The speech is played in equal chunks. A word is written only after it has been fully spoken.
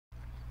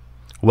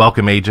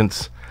Welcome,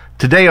 agents.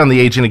 Today on the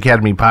Agent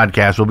Academy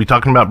podcast, we'll be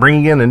talking about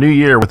bringing in a new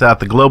year without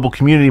the global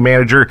community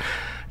manager,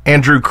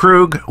 Andrew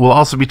Krug. We'll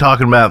also be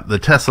talking about the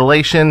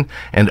Tessellation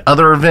and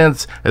other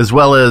events, as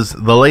well as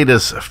the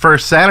latest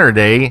First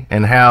Saturday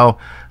and how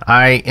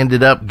I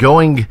ended up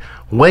going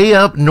way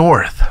up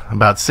north,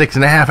 about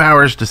 6.5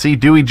 hours to see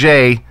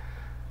DeweyJ,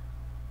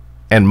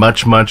 and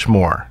much, much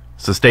more.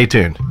 So stay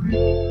tuned.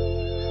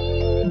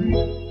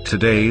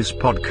 Today's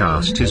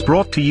podcast is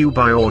brought to you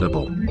by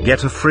Audible.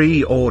 Get a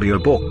free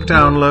audiobook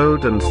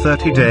download and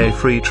 30-day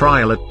free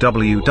trial at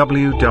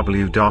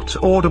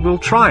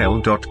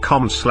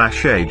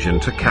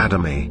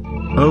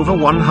www.audibletrial.com/agentacademy. Over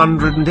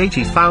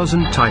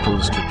 180,000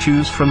 titles to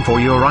choose from for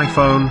your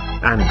iPhone,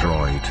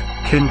 Android,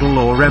 Kindle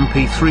or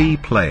MP3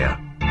 player.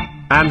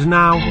 And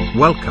now,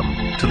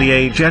 welcome to the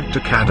Agent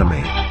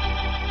Academy.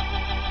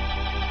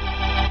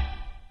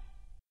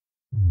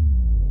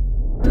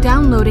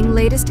 Downloading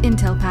latest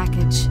intel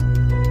package.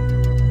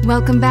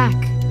 Welcome back.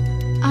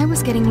 I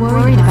was getting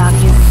worried about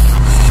you.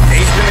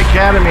 Agent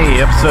Academy,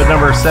 episode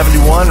number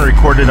 71,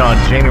 recorded on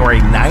January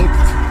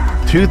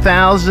 9th,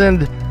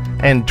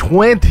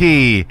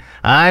 2020.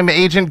 I'm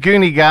Agent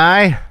Goonie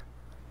Guy.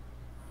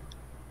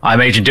 I'm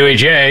Agent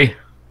DeweyJ.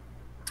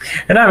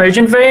 And I'm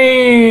Agent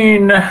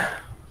Vane.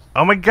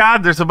 Oh my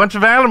god, there's a bunch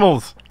of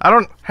animals. I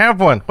don't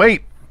have one.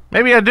 Wait,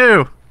 maybe I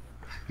do.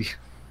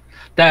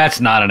 That's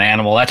not an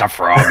animal, that's a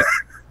frog.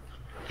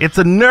 It's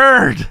a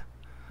nerd.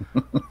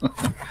 It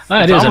It's is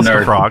a almost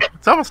nerd. a frog.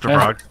 It's almost a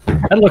frog.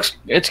 That looks,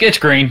 it's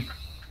green.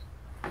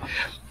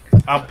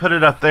 I'll put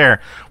it up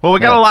there. Well, we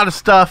got a lot of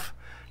stuff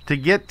to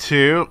get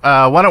to.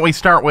 Why don't we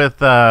start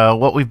with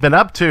what we've been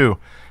up to?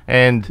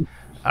 And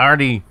I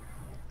already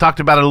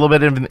talked about it a little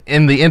bit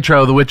in the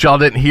intro, which y'all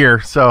didn't hear.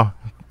 So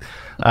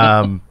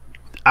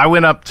I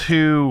went up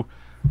to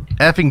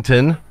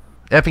Effingham.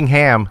 I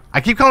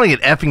keep calling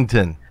it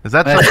Effington. Is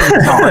that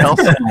something else?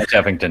 It's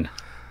Effington.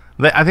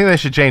 I think they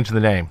should change the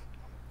name.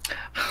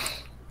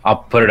 I'll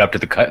put it up to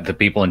the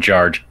people in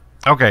charge.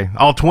 Okay,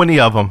 all 20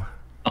 of them.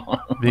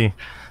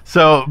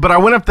 But I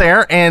went up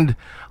there, and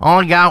all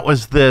I got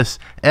was this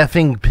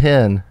effing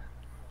pin.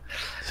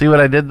 See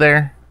what I did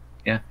there?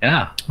 Yeah.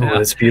 Oh,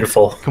 that's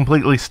beautiful.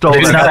 Completely stole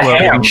It's it. not a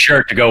ham. ham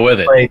shirt to go with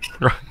it. Like,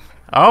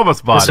 I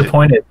almost bought it.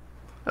 disappointed.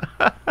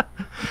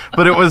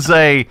 But it was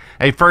a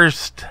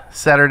first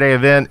Saturday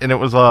event, and it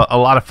was a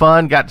lot of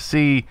fun. Got to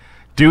see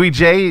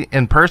DeweyJ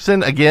in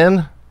person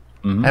again.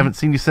 Mm-hmm. Haven't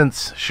seen you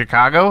since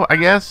Chicago, I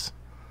guess.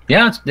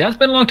 Yeah, it's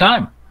been a long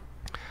time.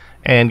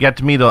 And got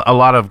to meet a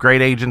lot of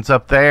great agents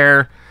up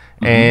there.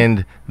 Mm-hmm.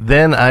 And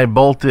then I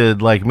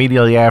bolted like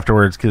immediately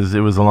afterwards because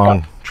it was a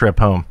long trip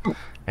home.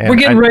 And We're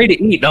getting ready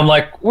to eat, and I'm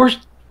like, where'd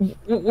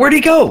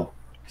he go?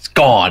 It's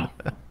gone.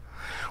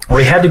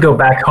 We had to go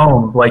back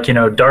home. Like,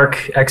 dark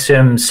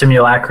XM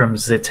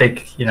simulacrums, it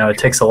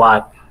takes a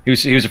lot. He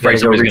was afraid Gotta go somebody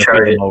was going to recharge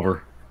flip it. him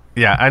over.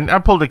 Yeah, I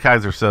pulled a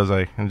Kaiser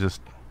Soze and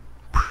just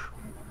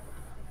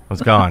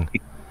was gone.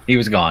 He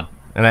was gone.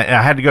 And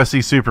I had to go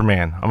see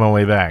Superman on my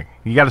way back.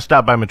 You got to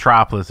stop by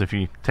Metropolis if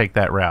you take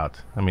that route.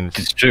 I mean,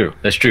 It's true.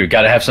 That's true.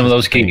 Got to have some of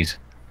those keys.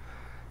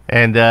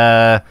 And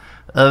that's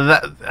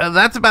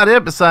about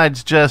it.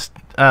 Besides just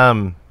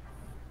trying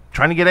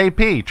to get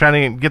AP,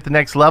 trying to get the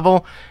next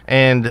level,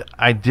 and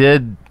I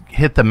did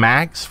hit the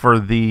max for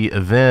the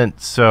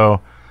event,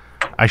 so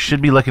I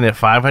should be looking at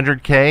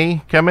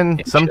 500K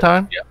coming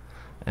sometime. Yeah.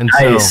 And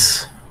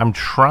Nice. so I'm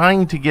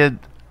trying to get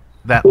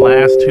that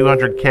last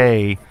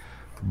 200K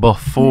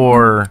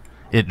before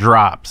it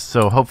drops.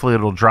 So hopefully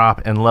it'll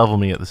drop and level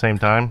me at the same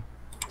time.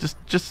 Just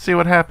to see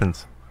what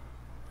happens.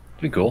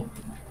 Be cool.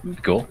 Be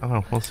cool. I don't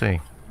know. We'll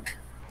see.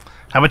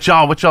 How about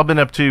y'all? What y'all been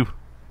up to?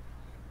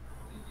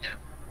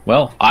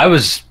 Well, I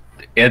was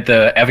at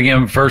the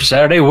Effingham First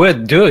Saturday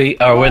with Goonie.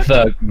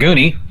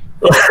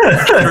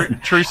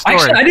 True story.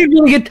 Actually, I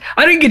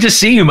didn't get to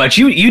see you much.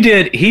 He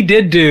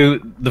did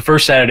do the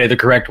first Saturday the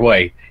correct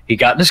way. He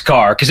got in his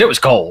car because it was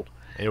cold.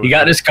 He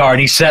got in his car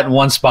and he sat in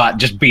one spot and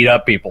just beat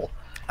up people.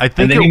 I think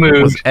and then it he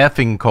moved. was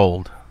effing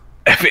cold.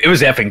 It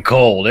was effing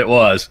cold. It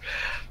was.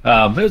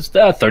 It was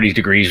 30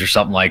 degrees or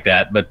something like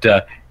that. But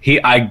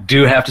I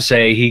do have to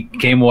say he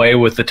came away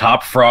with the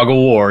top frog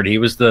award. He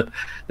was the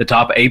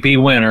top AP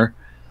winner.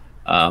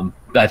 I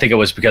think it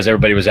was because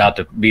everybody was out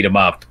to beat him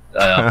up. You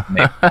got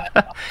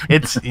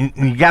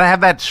to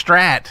have that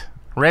strat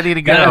ready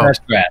to go.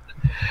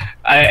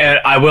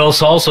 I will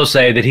also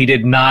say that he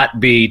did not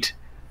beat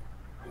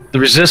the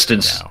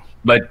Resistance,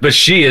 but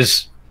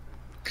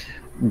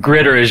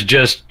Gritter is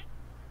just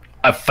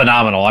a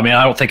phenomenal. I mean,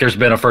 I don't think there's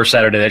been a first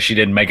Saturday that she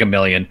didn't make $1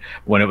 million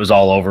when it was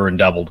all over and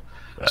doubled.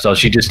 So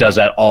she just does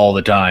that all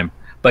the time.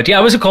 But yeah,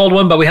 it was a cold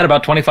one, but we had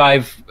about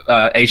 25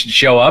 agents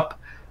show up.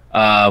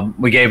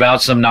 We gave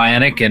out some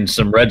Niantic and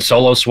some red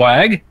solo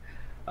swag.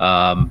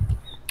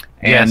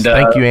 Yes,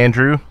 thank you,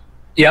 Andrew.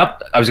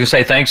 Yep, I was going to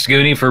say thanks,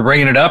 Goonie, for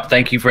bringing it up.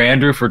 Thank you for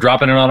Andrew for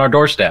dropping it on our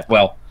doorstep.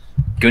 Well,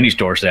 Goonie's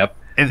doorstep.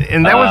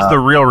 And that was the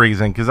real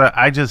reason, because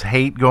I just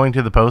hate going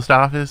to the post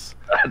office.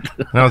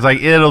 And I was like,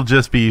 it'll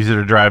just be easier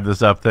to drive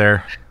this up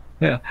there.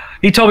 Yeah.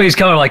 He told me he's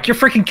coming. I'm like, you're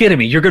freaking kidding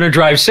me. You're going to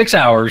drive 6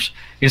 hours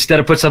instead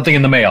of put something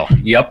in the mail.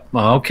 Yep.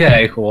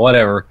 Okay. Well,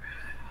 whatever.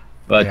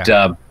 But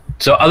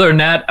so other than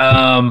that,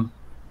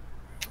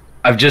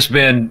 I've just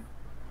been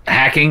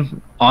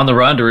hacking on the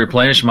run to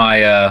replenish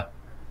my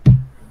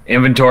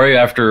inventory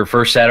after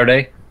first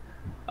Saturday.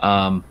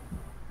 And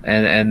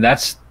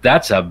that's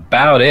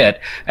about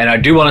it. And I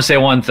do want to say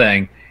one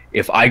thing.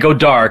 If I go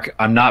dark,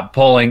 I'm not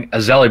pulling a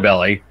Zelly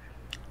Belly.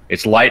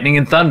 It's lightning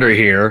and thunder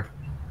here.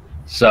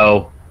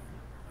 So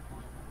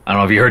I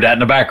don't know if you heard that in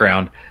the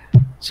background.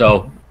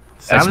 So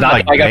that's not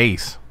like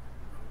bass.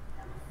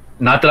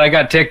 Not that I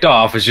got ticked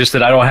off. It's just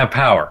that I don't have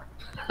power.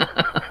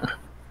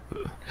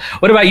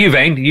 What about you,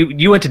 Vane?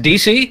 You went to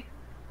DC?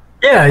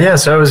 Yeah.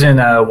 So I was in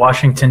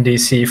Washington,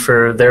 D.C.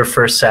 for their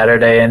first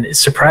Saturday, and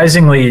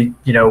surprisingly,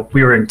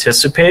 we were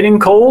anticipating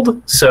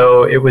cold.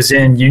 So it was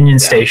in Union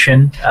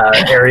Station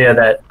area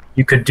that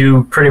you could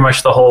do pretty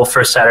much the whole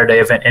first Saturday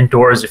event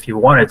indoors if you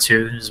wanted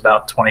to. There's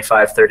about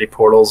 25, 30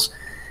 portals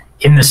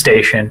in the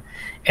station.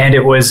 And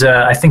it was,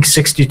 I think,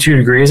 62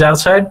 degrees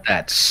outside.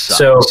 That sucks.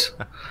 So,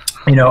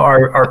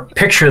 our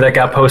picture that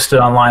got posted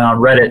online on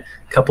Reddit,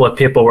 a couple of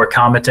people were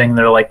commenting.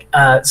 They're like,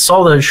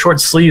 saw the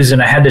short sleeves,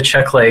 and I had to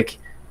check,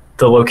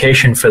 the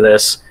location for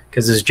this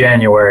because it's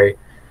January.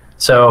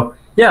 So,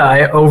 yeah,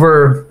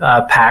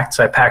 I packed.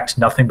 I packed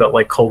nothing but,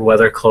 cold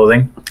weather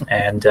clothing.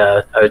 And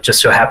I just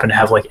so happened to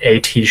have, a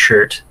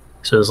T-shirt.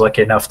 So it was,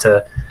 enough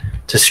to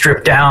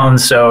strip down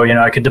so,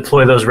 I could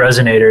deploy those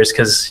resonators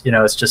because,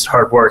 it's just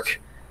hard work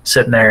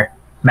sitting there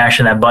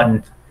mashing that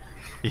button.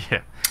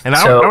 Yeah. And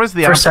I was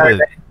the opposite.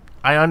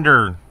 I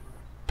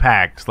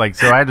underpacked.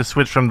 So I had to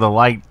switch from the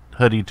light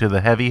hoodie to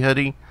the heavy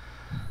hoodie.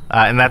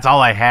 And that's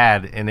all I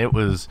had. And it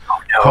was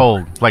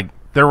cold.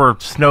 There were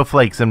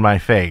snowflakes in my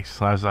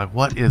face. I was like,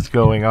 what is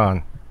going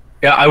on?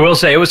 Yeah, I will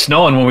say it was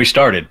snowing when we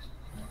started.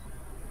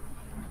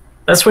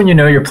 That's when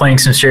you're playing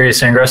some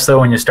serious Ingress, though,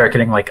 when you start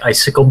getting,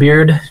 icicle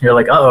beard. You're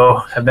like,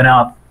 uh-oh, I've been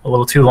out a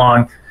little too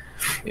long.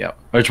 Yeah,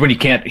 or it's when you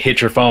can't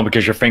hit your phone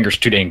because your finger's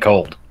too dang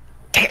cold.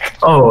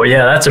 Oh,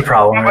 yeah, that's a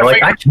problem. You're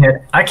like,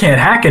 I can't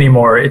hack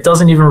anymore. It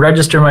doesn't even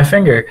register my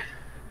finger.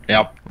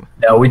 Yep.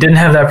 No, we didn't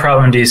have that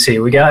problem in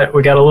DC. We got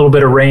a little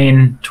bit of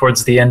rain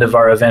towards the end of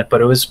our event, but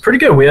it was pretty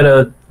good. We had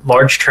a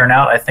large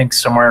turnout, I think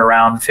somewhere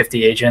around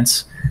 50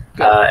 agents.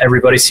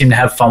 Everybody seemed to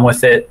have fun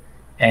with it.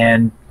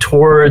 And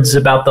towards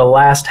about the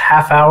last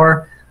half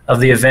hour of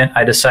the event,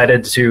 I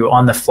decided to,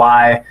 on the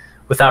fly,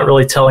 without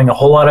really telling a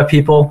whole lot of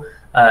people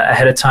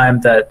ahead of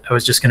time, that I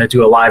was just going to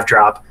do a live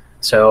drop.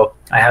 So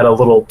I had a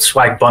little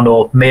swag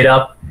bundle made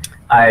up.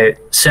 I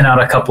sent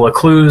out a couple of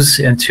clues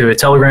into a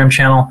Telegram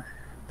channel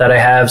that I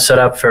have set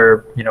up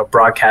for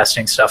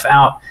broadcasting stuff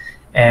out.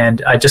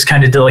 And I just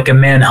kind of did a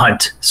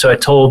manhunt. So I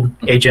told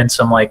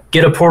agents, I'm like,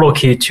 get a portal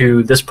key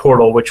to this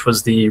portal, which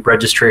was the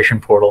registration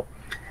portal,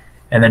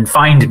 and then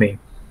find me.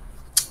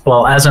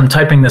 Well, as I'm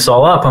typing this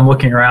all up, I'm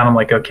looking around. I'm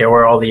like, okay,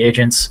 where are all the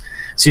agents?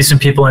 See some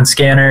people in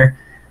Scanner.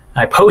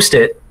 I post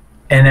it,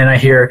 and then I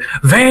hear,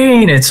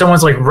 Vane, and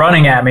someone's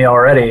running at me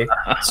already.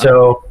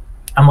 So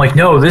I'm like,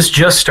 no, this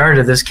just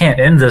started. This can't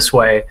end this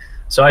way.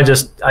 So I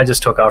just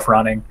took off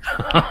running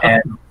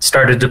and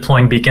started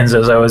deploying beacons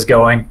as I was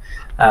going.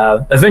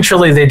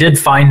 Eventually, they did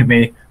find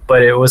me,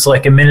 but it was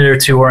a minute or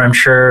two where I'm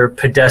sure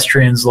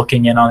pedestrians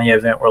looking in on the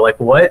event were like,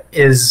 what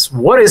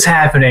is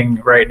happening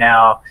right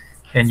now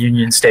in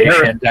Union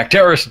Station?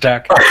 Terrorist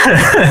attack.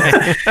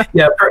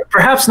 Yeah,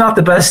 perhaps not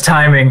the best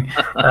timing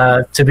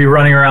to be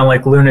running around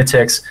like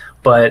lunatics,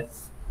 but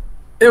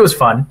it was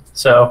fun.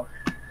 So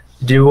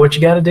do what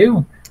you got to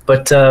do.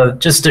 But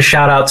just a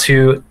shout out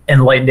to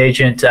Enlightened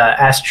Agent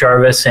Ask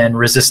Jarvis and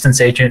Resistance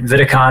Agent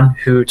Vidicon,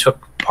 who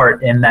took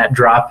part in that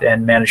drop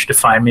and managed to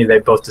find me. They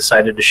both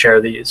decided to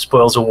share the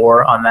spoils of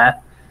war on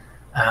that.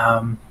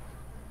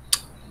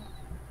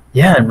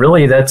 Yeah, and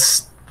really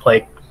that's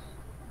I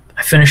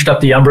finished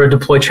up the Umbra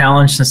Deploy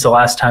Challenge since the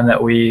last time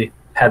that we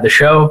had the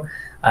show.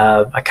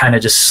 I kind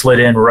of just slid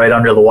in right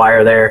under the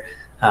wire there.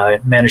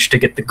 Managed to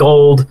get the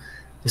gold.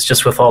 It's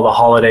just with all the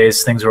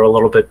holidays, things were a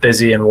little bit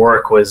busy and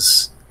work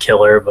was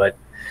killer, but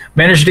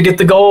managed to get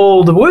the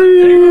gold.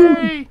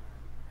 Woo!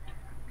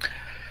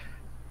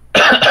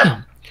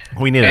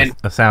 We need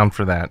a sound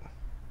for that.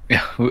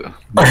 Yeah.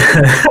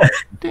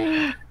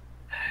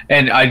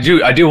 And I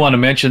do want to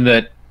mention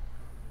that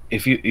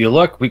if you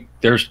look,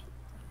 there's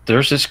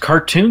this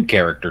cartoon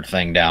character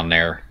thing down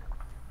there.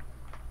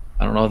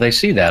 I don't know if they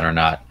see that or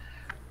not.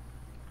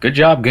 Good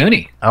job,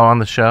 Goonie. Oh, on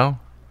the show?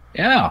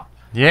 Yeah.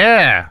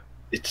 Yeah.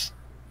 It's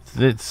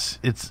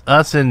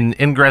us in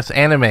Ingress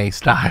anime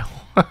style.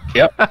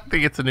 Yep. I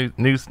think it's a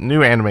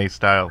new anime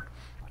style.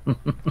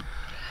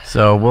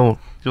 So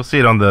you'll see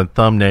it on the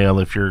thumbnail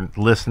if you're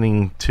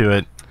listening to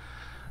it.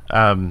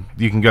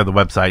 You can go to the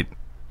website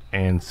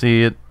and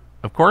see it.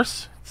 Of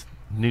course, it's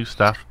new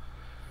stuff.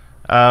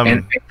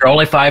 And for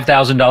only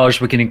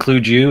 $5,000, we can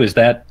include you. Is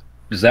that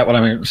what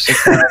I mean?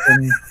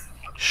 $6,000?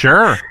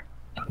 Sure,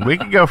 we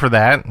could go for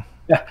that.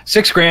 Yeah,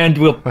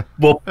 $6,000.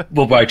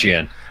 We'll bite you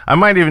in. I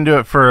might even do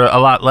it for a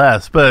lot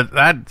less, but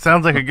that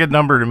sounds like a good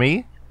number to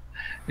me.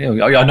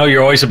 I know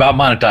you're always about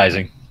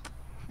monetizing.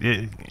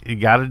 You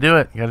got to do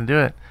it. You got to do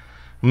it.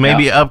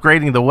 Maybe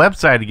upgrading the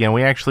website again.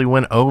 We actually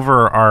went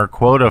over our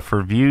quota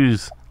for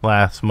views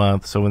last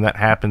month, so when that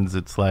happens,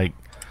 it's like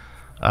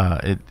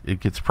it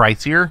gets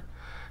pricier,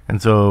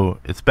 and so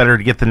it's better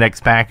to get the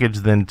next package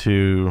than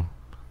to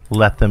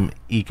let them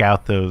eke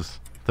out those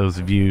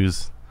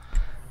views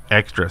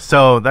extra.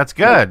 So that's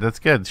good. That's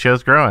good. The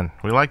show's growing.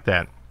 We like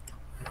that.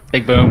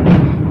 Big boom.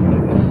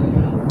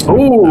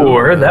 Ooh,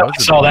 heard that. I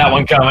saw that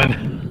one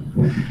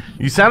coming.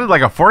 You sounded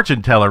like a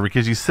fortune teller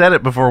because you said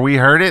it before we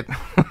heard it.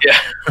 Yeah.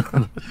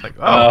 It's like,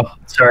 oh.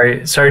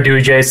 Sorry,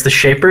 DeweyJ. It's the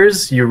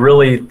Shapers. You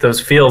really,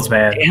 those fields,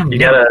 man. Damn, you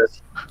gotta.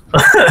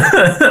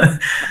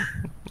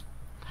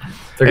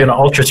 They're gonna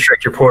ultra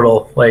strict your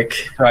portal,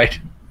 like. Right.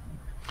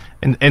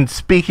 And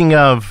speaking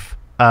of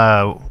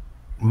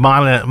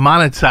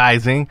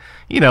monetizing,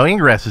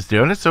 Ingress is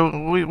doing it,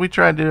 so we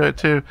tried to do it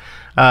too.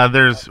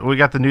 We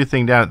got the new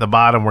thing down at the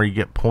bottom where you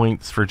get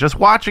points for just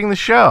watching the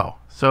show,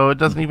 so it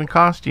doesn't even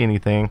cost you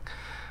anything.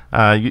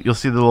 You'll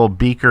see the little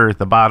beaker at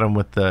the bottom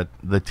with the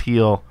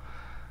teal.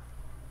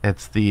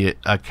 It's the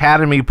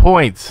Academy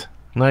points.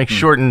 Like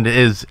shortened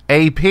is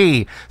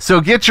AP.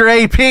 So get your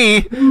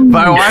AP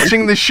by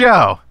watching the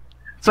show.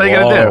 That's all you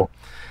gotta do.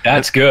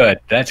 That's good.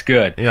 That's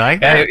good. You like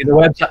that?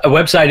 The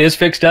website is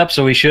fixed up,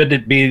 so we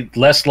should be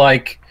less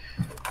like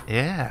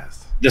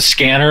the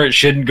scanner. It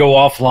shouldn't go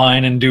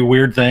offline and do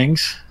weird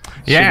things.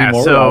 Yeah,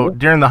 so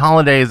during the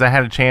holidays, I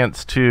had a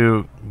chance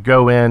to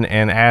go in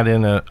and add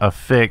in a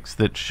fix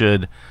that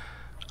should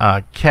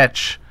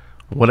catch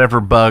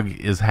whatever bug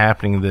is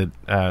happening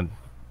that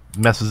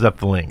messes up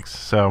the links.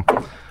 So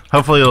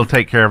hopefully it'll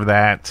take care of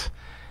that.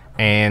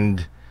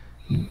 And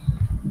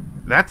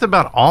that's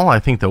about all I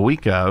think the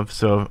week of.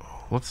 So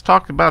let's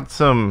talk about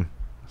some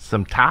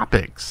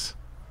topics.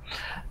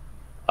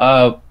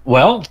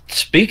 Well,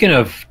 speaking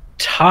of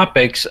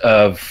topics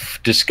of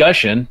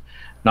discussion,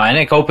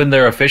 Niantic opened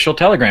their official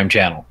Telegram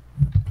channel.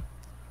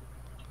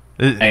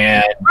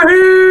 And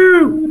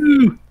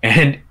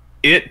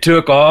it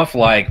took off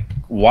like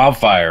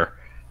wildfire.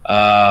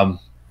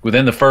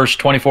 Within the first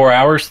 24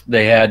 hours,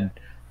 they had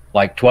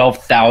like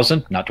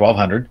 12,000, not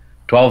 1,200,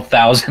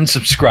 12,000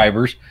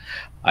 subscribers.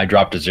 I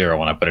dropped a 0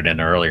 when I put it in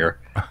earlier.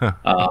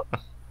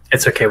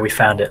 It's okay. We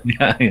found it.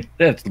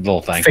 That's the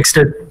little thing. Fixed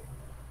it.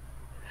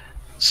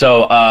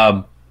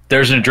 So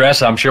there's an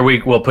address. I'm sure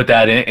we will put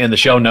that in the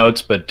show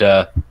notes.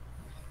 But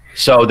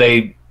so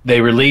they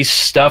release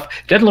stuff.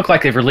 It doesn't look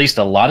like they've released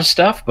a lot of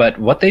stuff, but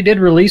what they did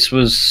release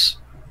was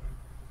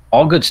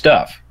all good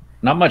stuff.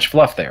 Not much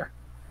fluff there.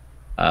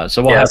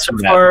 So we'll have some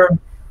of that.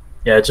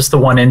 Yeah, just the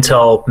one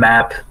Intel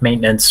map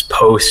maintenance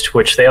post,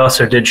 which they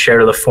also did share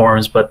to the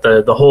forums. But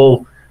the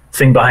whole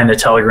thing behind the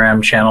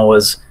Telegram channel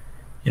was,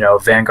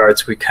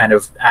 Vanguards. We kind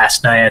of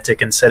asked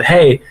Niantic and said,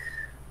 hey,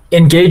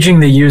 engaging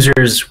the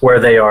users where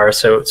they are,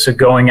 so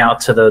going out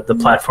to the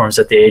platforms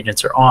that the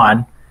agents are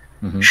on,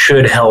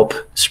 should help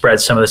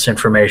spread some of this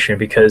information,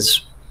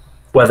 because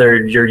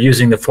whether you're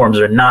using the forums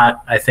or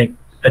not, I think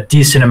a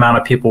decent amount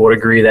of people would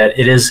agree that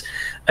it is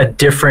a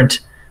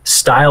different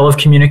style of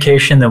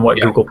communication than what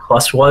Google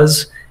Plus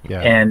was,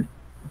 and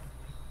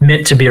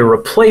meant to be a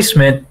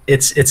replacement.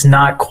 It's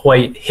not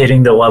quite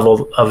hitting the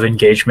level of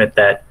engagement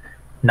that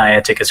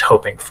Niantic is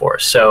hoping for.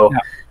 So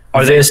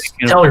this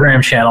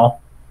Telegram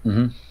channel,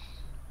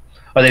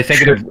 are they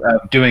thinking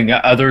of doing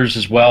others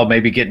as well,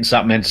 maybe getting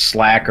something into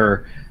Slack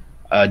or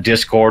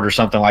Discord or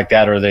something like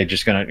that, or are they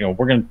just gonna,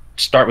 we're gonna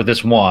start with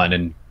this one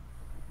and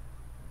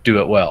do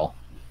it well?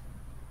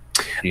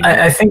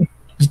 I think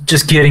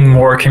just getting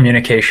more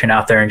communication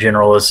out there in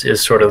general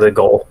is sort of the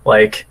goal,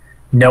 like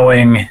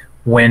knowing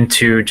when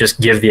to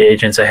just give the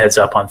agents a heads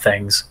up on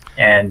things.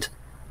 And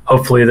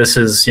hopefully this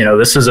is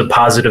a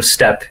positive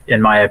step,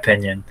 in my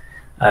opinion.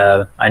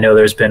 I know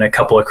there's been a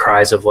couple of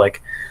cries of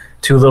like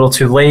too little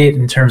too late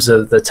in terms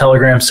of the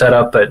Telegram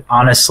setup, but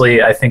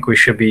honestly, I think we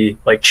should be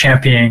like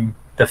championing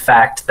the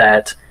fact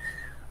that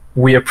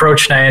we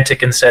approached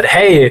Niantic and said,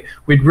 hey,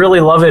 we'd really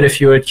love it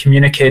if you would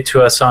communicate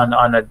to us on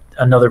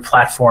another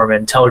platform,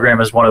 and Telegram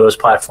is one of those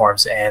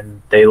platforms.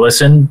 And they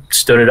listened,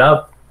 stood it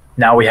up.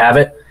 Now we have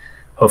it.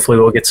 Hopefully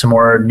we'll get some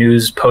more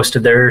news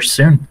posted there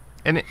soon.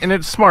 And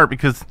it's smart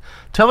because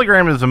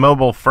Telegram is a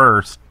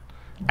mobile-first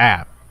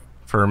app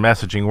for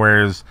messaging,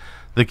 whereas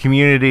the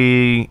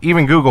community,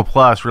 even Google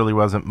Plus, really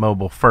wasn't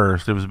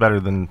mobile-first. It was better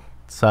than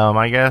some,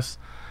 I guess.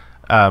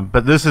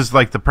 But this is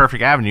like the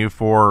perfect avenue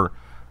for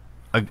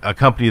a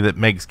company that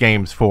makes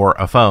games for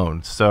a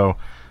phone. So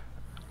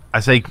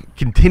I say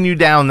continue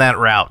down that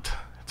route.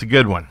 It's a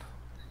good one.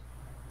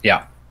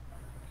 Yeah.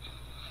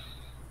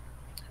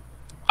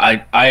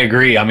 I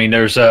agree. I mean,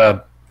 there's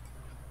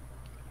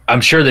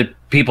I'm sure that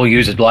people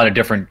use a lot of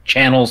different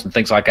channels and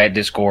things like that,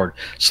 Discord,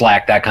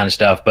 Slack, that kind of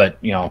stuff. But,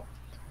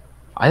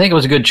 I think it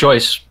was a good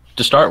choice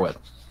to start with.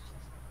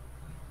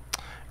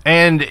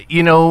 And,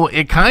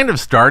 it kind of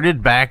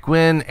started back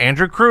when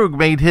Andrew Krug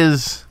made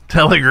his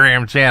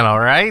Telegram channel,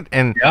 right?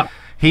 And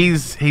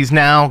he's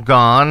now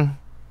gone.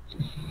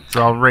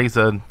 So I'll raise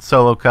a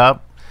solo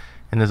cup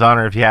in his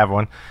honor if you have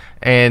one.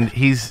 and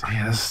he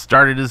has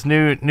started his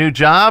new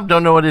job.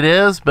 Don't know what it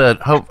is,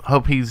 but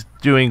hope he's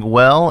doing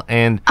well.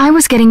 And I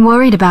was getting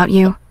worried about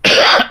you.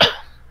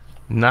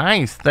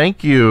 nice,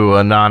 thank you,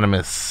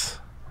 Anonymous.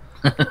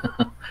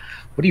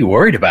 What are you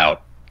worried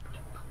about?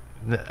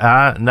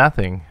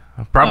 Nothing.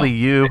 Probably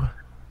you.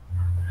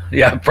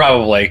 Yeah,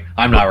 probably.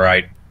 I'm not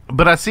right.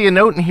 But I see a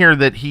note in here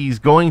that he's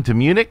going to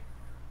Munich.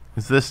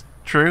 Is this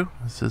true?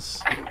 Is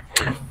this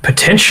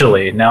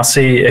Potentially. Now,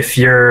 see, if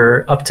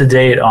you're up to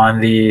date on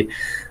the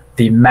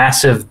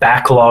massive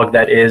backlog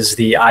that is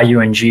the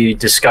IUNG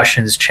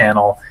discussions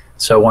channel.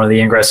 So one of the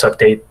Ingress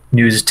update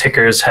news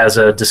tickers has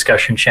a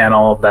discussion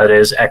channel that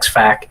is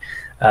XFAC.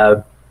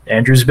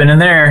 Andrew's been in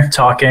there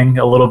talking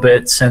a little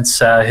bit since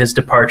his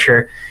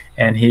departure,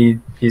 and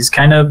he's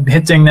kind of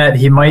hinting that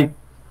he might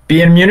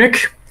be in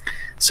Munich.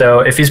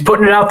 So if he's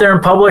putting it out there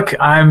in public,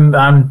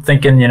 I'm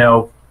thinking,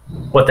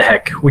 what the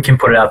heck, we can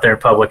put it out there in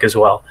public as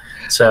well.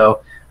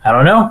 So I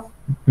don't know.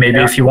 Maybe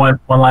if you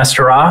want one last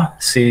hurrah,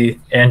 see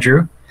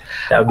Andrew,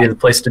 that would be the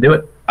place to do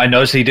it. I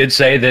noticed he did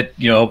say that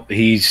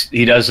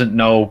he doesn't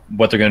know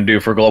what they're going to do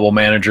for global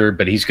manager,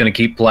 but he's going to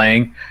keep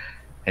playing.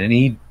 And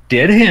he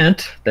did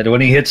hint that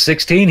when he hits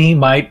 16, he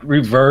might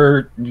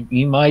revert.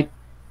 He might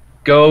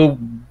go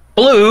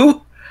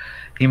blue.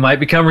 He might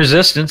become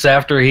resistance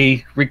after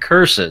he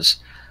recurses.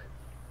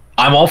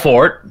 I'm all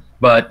for it,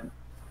 but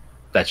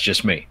that's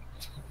just me.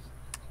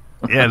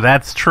 Yeah,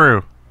 that's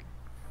true.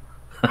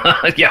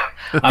 Yeah,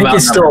 I think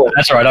it's still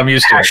that's all right. I'm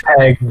used to it.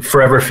 Hashtag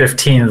Forever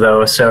 15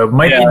 though, so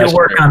might need to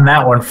work on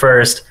that one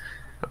first.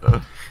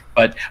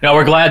 But no,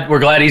 we're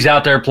glad he's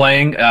out there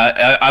playing.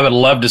 I would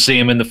love to see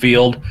him in the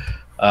field.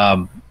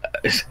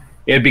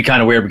 It'd be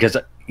kind of weird because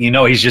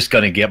he's just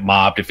going to get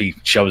mobbed if he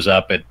shows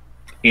up at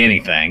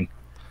anything.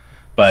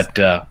 But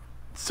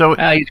he's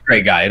a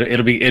great guy.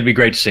 It'd be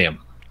great to see him.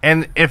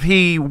 And if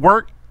he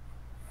worked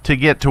to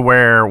get to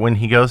where when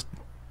he goes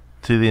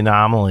to the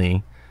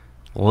anomaly,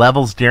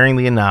 levels during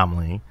the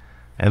anomaly,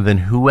 and then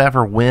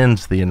whoever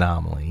wins the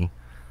anomaly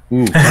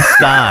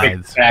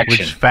decides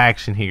which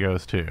faction he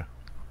goes to.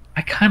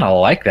 I kind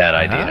of like that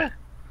idea.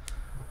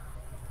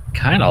 I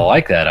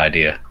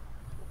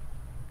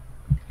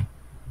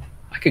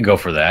could go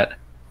for that.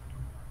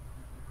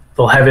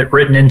 They'll have it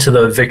written into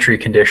the victory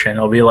condition.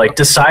 It'll be like,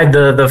 decide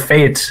the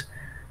fate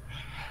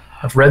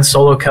of Red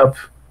Solo Cup.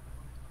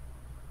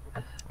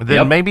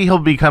 Then maybe he'll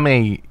become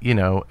a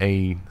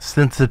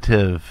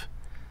sensitive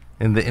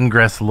in the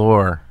Ingress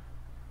lore.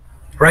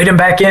 Write him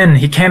back in.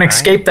 He can't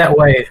escape that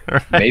way.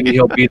 Maybe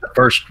he'll be the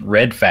first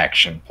Red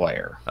faction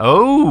player.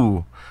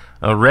 Oh,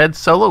 a Red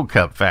Solo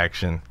Cup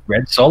faction.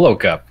 Red Solo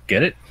Cup.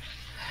 Get it?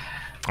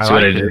 See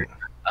what I did?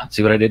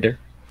 See what I did there?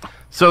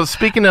 So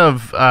speaking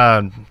of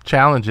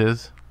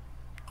challenges,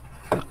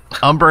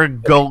 Umbra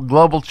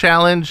Global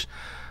Challenge,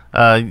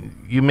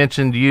 you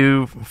mentioned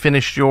you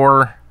finished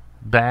your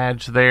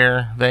badge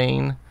there,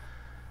 Vane,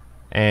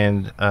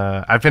 and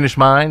I finished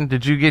mine.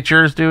 Did you get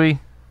yours,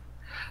 Dewey?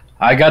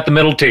 I got the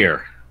middle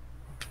tier.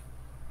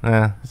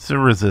 It's a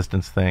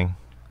resistance thing.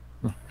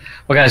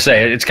 What can I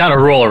say? It's kind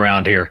of rural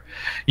around here.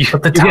 You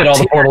hit all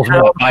the portals.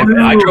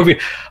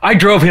 I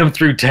drove him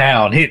through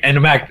town. And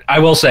in fact, I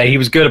will say he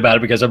was good about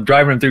it because I'm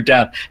driving him through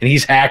town and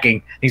he's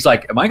hacking. He's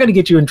like, "Am I going to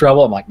get you in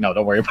trouble?" I'm like, "No,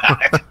 don't worry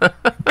about it."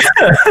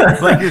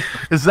 Like,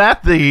 is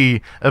that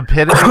the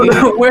epitome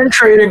Win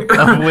trading?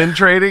 of win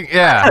trading?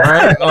 Yeah,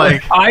 right.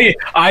 Like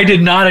I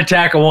did not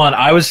attack a one.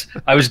 I was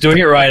doing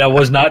it right. I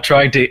was not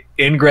trying to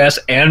ingress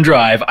and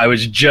drive. I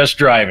was just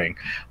driving.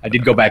 I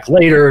did go back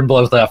later and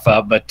blow stuff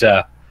up, but.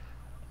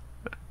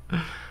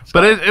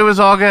 But it was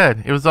all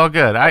good. It was all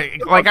good.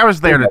 I was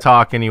there to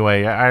talk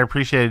anyway. I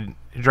appreciated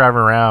driving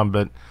around,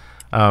 but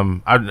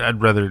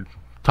I'd rather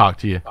talk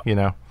to you.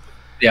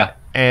 Yeah.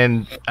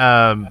 And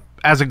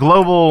as a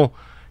global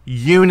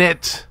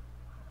unit,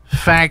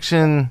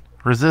 faction,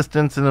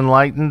 resistance, and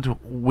enlightened,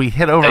 we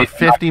hit over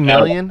 50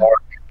 million.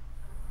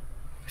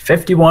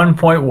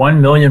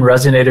 51.1 million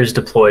resonators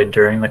deployed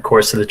during the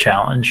course of the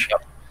challenge.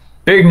 Yep.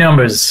 Big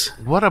numbers.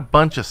 What a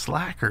bunch of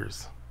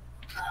slackers.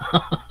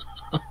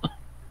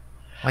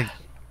 Like,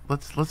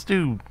 let's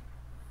do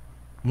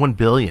 1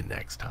 billion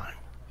next time.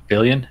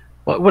 Billion?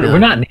 We're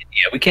not in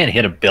India. We can't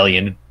hit 1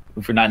 billion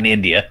if we're not in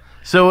India.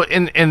 So,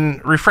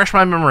 and refresh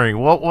my memory.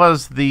 What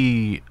was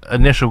the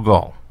initial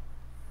goal?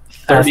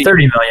 30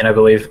 million, I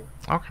believe.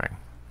 Okay,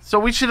 so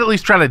we should at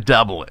least try to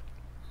double it.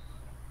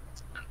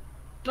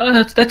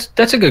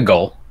 That's a good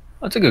goal.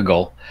 That's a good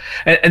goal.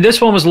 And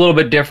this one was a little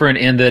bit different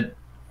in that,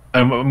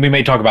 we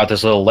may talk about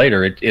this a little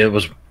later. It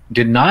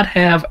did not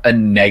have a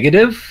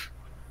negative.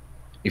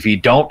 If you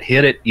don't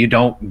hit it, you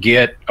don't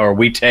get, or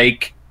we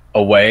take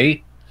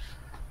away.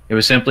 It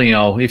was simply,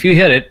 if you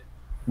hit it,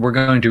 we're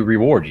going to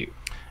reward you.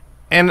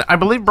 And I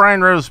believe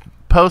Brian Rose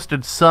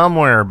posted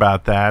somewhere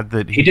about that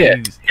he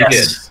did. He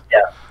did.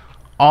 Yeah.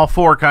 All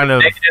four kind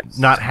of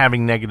not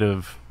having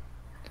negative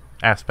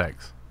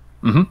aspects.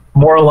 Mm-hmm.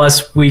 More or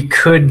less, we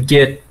could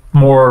get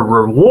more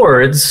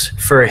rewards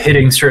for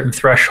hitting certain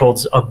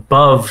thresholds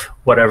above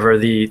whatever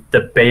the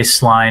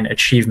baseline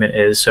achievement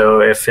is.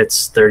 So if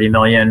it's 30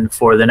 million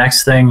for the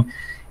next thing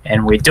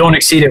and we don't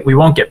exceed it, we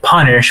won't get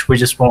punished, we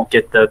just won't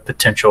get the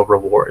potential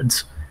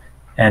rewards.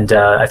 And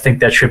I think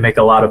that should make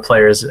a lot of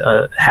players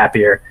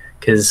happier,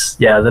 because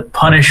the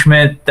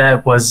punishment,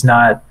 that was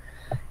not,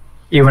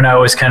 even I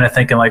was kind of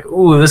thinking like,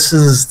 ooh, this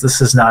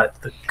is not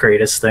the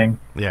greatest thing.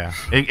 Yeah,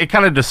 it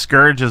kind of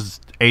discourages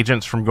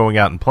agents from going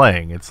out and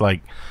playing. It's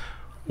like,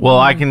 well,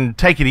 I can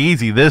take it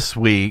easy this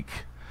week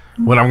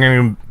when I'm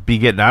going to be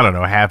getting, I don't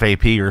know, half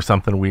AP or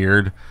something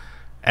weird,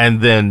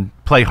 and then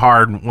play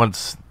hard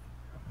once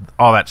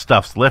all that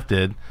stuff's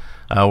lifted.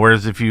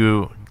 Whereas if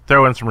you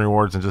throw in some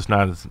rewards and just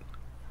not as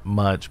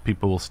much,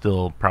 people will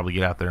still probably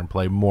get out there and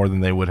play more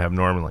than they would have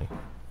normally.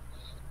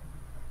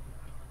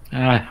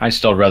 I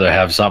still rather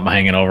have something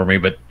hanging over me,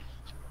 but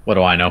what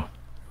do I know?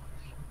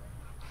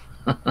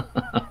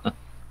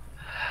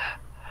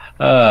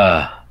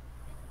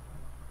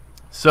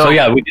 So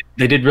yeah,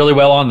 they did really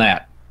well on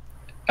that.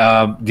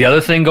 The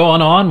other thing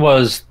going on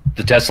was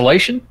the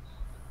tessellation.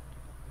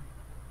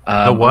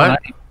 The what?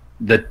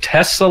 The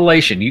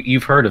tessellation.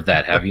 You've heard of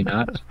that, have you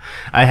not?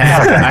 I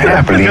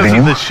have because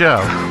of the show.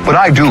 But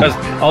I do.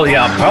 Oh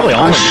yeah, probably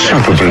all I of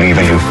super believe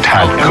in you,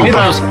 Tad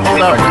Cooper.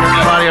 Hold up.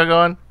 Audio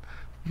going.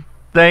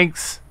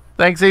 Thanks,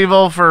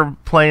 Evil, for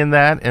playing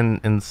that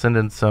and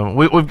sending some.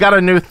 We've got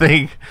a new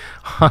thing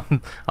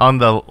on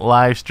the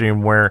live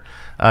stream where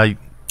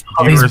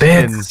viewers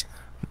can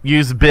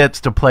use bits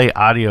to play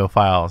audio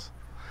files.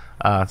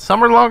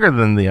 Some are longer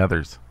than the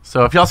others.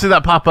 So if y'all see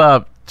that pop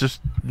up,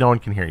 just no one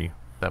can hear you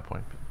at that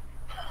point.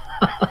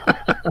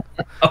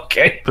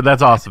 Okay. But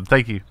that's awesome.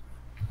 Thank you.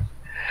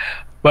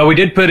 Well, we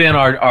did put in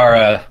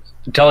our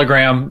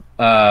Telegram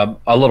a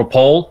little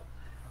poll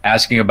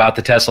asking about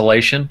the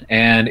tessellation,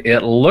 and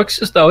it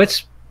looks as though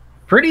it's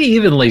pretty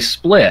evenly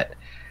split.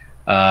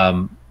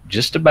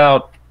 Just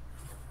about,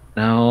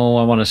 no,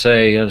 I want to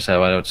say that's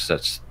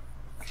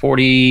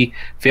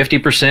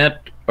 50%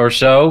 or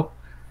so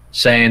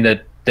saying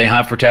that they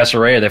hunt for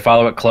tesserae, they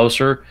follow it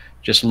closer.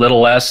 Just a little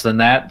less than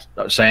that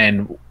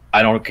saying,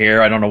 I don't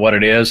care, I don't know what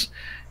it is.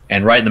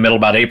 And right in the middle,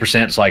 about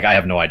 8%, it's like, I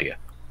have no idea.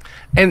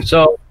 And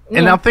so,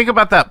 and now think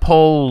about that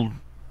poll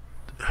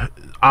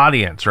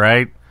audience,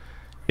 right?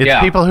 It's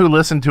people who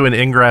listen to an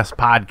Ingress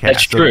podcast.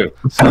 That's true.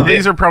 So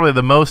these are probably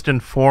the most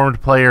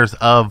informed players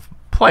of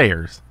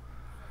players.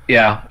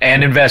 Yeah,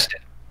 and invested.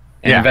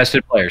 And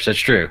invested players, that's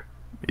true.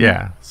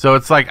 Yeah. So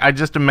it's like, I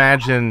just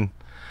imagine,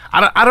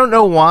 I don't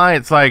know why.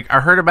 It's like,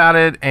 I heard about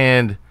it,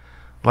 and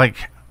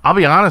like, I'll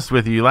be honest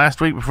with you,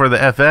 last week before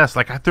the FS,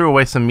 like, I threw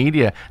away some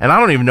media, and I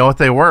don't even know what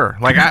they were.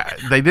 Like,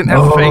 they didn't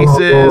have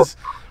faces.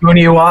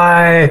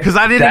 Why? Because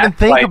I didn't even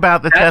think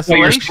about the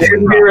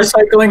tessellation. Be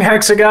recycling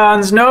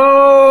hexagons.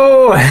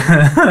 No.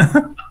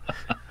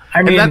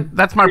 I mean,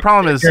 that's my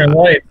problem is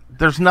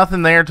there's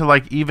nothing there to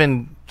like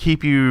even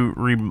keep you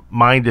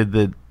reminded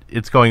that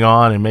it's going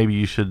on, and maybe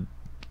you should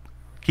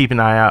keep an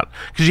eye out,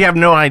 because you have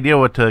no idea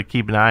what to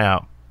keep an eye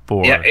out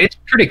for. Yeah, it's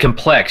pretty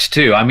complex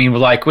too. I mean,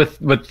 like with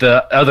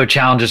the other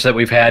challenges that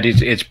we've had,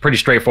 it's pretty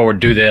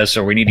straightforward. Do this,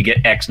 or we need to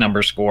get X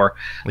number score.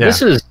 Yeah.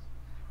 This is.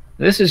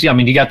 I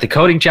mean, you got the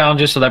coding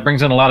challenges, so that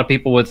brings in a lot of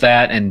people with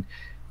that, and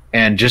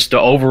just the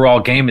overall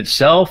game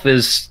itself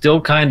is still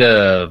kind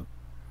of,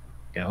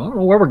 I don't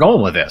know where we're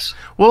going with this.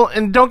 Well,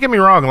 and don't get me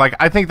wrong, like,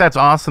 I think that's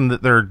awesome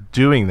that they're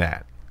doing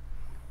that.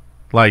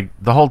 Like,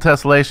 the whole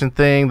tessellation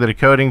thing, the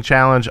decoding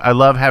challenge, I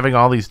love having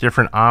all these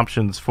different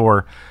options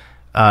for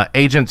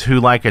agents who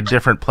like a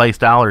different play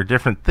style or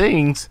different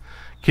things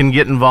can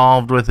get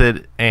involved with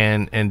it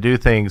and do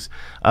things.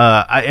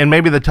 And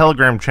maybe the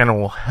Telegram channel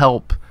will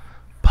help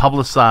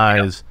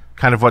publicize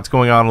kind of what's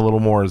going on a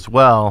little more as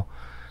well,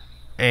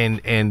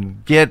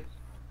 and get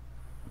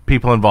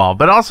people involved.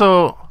 But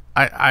also,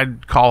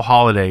 I'd call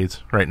holidays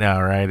right now,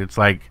 right? It's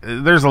like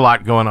there's a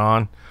lot going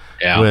on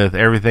with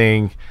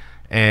everything,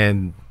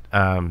 and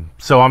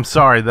so I'm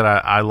sorry that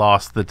I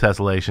lost the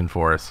tessellation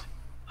for us.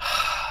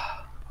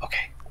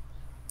 Okay.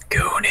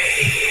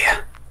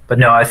 Goonie. But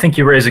no, I think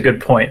you raise a good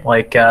point.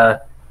 Like,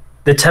 the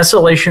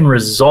tessellation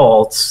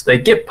results, they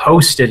get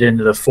posted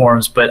into the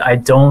forums, but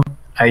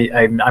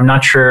I'm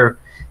not sure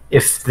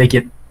if they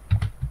get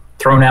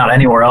thrown out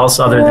anywhere else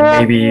other than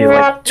maybe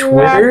like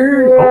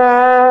Twitter.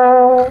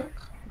 Oh.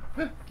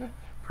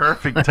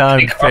 Perfect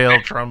time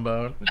fail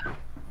trombone.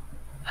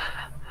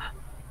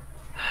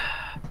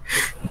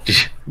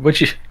 Did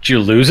you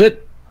lose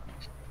it?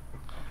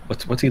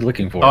 What's he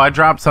looking for? Oh, I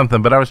dropped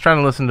something, but I was trying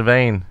to listen to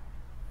Vane.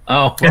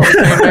 Oh.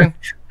 I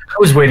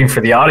was waiting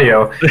for the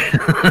audio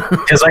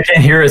because I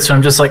can't hear it, so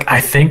I'm just like,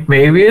 I think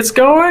maybe it's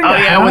going. Oh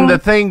yeah, when the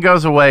thing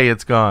goes away,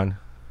 it's gone.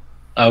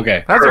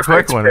 Okay. That's a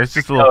quick one. It's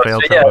just a little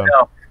fail trombone.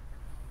 No.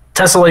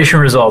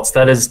 Tessellation results.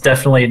 That is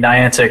definitely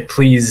Niantic.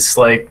 Please,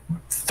 like,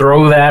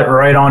 throw that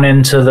right on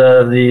into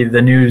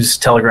the news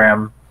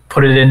Telegram.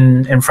 Put it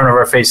in front of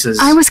our faces.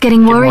 I was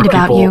getting worried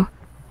about you.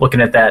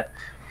 Looking at that.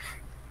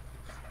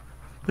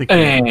 Created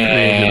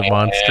a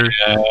monster.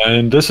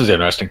 And this is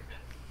interesting.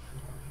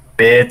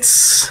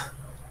 bits.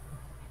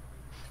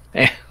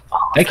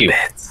 Thank you.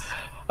 Bits.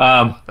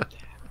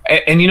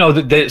 And you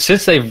know,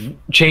 since they've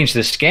changed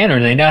the scanner,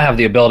 they now have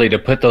the ability to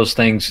put those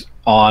things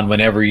on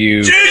whenever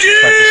you start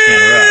the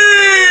scanner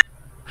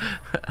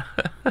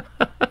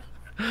up.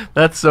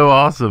 That's so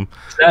awesome.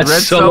 That's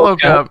Red so Solo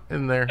cool. Cup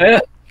in there. Yeah.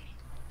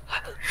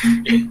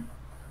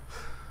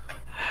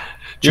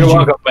 You're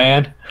welcome,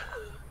 man.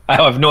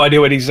 I have no idea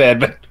what he said,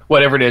 but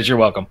whatever it is, you're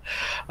welcome.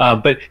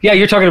 But yeah,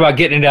 you're talking about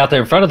getting it out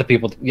there in front of the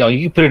people. You know,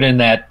 you put it in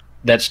that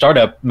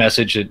startup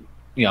message that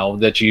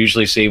that you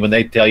usually see when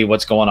they tell you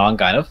what's going on.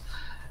 Kind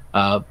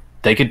of,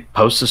 they could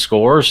post the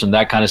scores and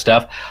that kind of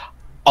stuff.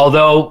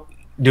 Although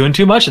doing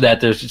too much of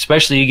that,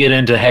 especially you get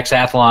into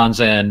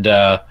hexathlons and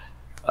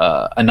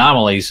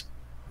anomalies,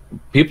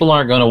 people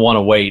aren't going to want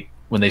to wait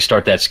when they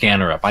start that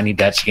scanner up. I need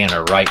that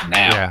scanner right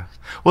now. Yeah.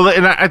 Well,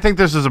 and I think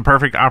this is a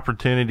perfect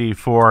opportunity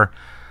for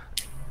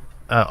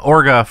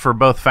Orga, for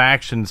both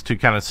factions, to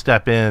kind of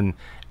step in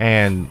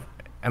and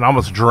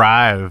almost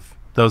drive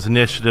those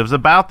initiatives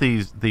about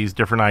these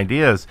different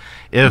ideas.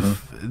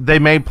 If they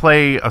may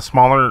play a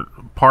smaller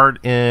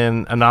part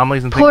in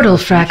anomalies and Portal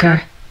things in the future.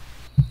 fracker.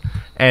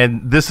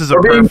 And this is a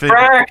We're being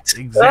perfect fracked.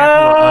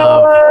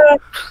 example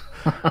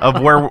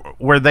of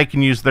where they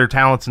can use their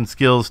talents and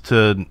skills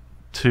to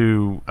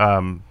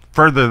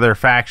further their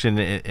faction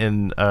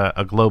in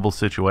a global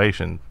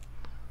situation.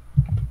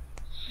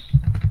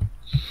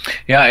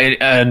 Yeah,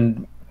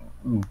 and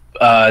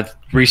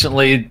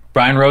recently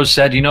Brian Rose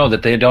said,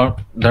 that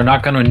they're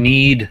not going to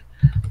need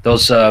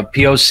those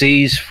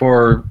POCs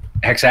for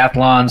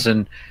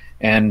hexathlons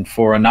and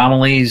for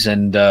anomalies,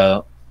 and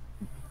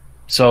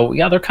so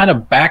yeah, they're kind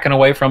of backing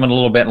away from it a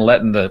little bit and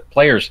letting the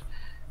players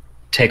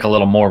take a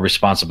little more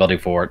responsibility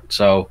for it.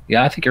 So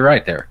yeah, I think you're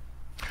right there.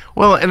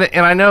 Well, and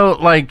I know,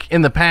 like,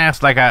 in the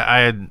past, like, I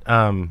had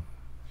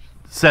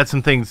said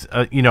some things,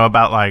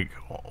 about, like,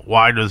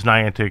 why does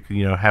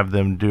Niantic, have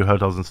them do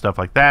hotels and stuff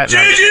like that.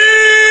 I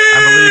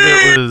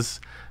believe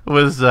it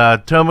was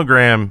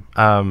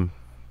Tomogram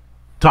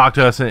talked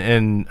to us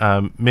and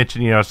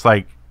mentioned, it's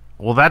like,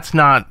 well,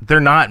 they're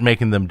not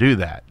making them do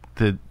that.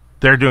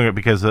 They're doing it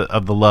because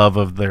of the love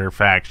of their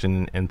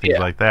faction and things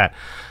like that.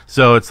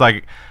 So it's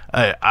like,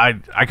 I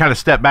kind of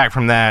stepped back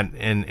from that,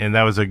 and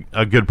that was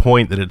a good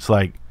point, that it's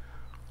like,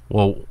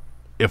 well,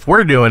 if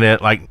we're doing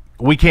it, like,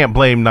 we can't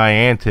blame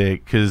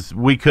Niantic, because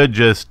we could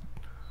just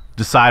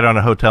decide on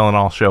a hotel and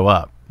all show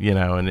up,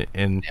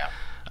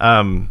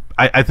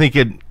 I think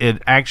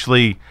it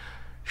actually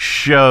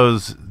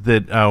shows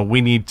that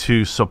we need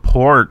to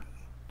support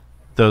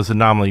those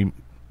anomaly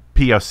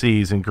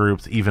POCs and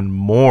groups even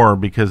more,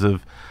 because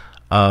of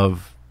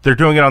they're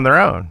doing it on their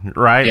own,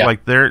 right? Yeah.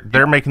 Like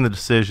they're making the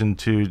decision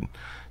to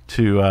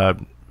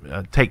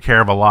take care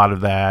of a lot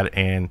of that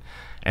and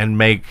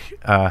make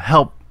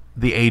help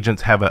the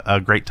agents have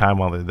a great time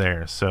while they're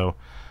there. So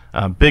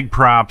big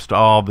props to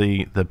all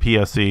the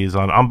POCs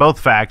on both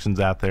factions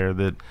out there.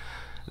 That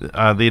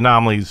the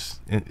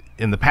anomalies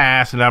in the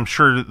past, and I'm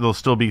sure there'll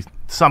still be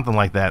something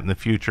like that in the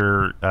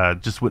future,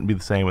 just wouldn't be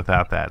the same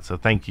without that. So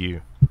thank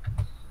you.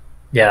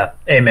 Yeah,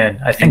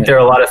 amen. I think there are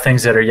a lot of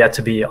things that are yet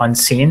to be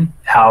unseen,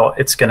 how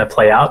it's going to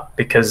play out,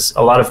 because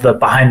a lot of the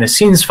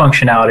behind-the-scenes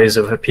functionalities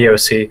of a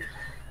POC,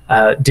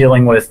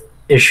 dealing with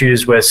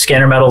issues with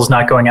scanner metals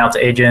not going out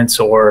to agents,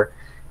 or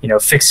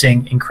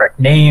fixing incorrect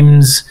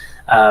names,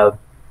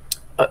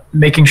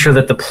 making sure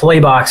that the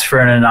play box for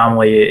an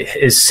anomaly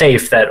is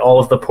safe, that all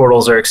of the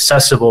portals are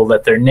accessible,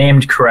 that they're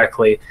named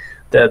correctly.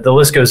 The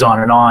list goes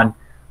on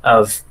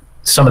of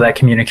some of that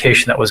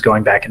communication that was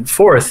going back and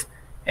forth.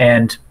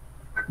 And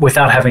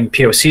without having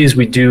POCs,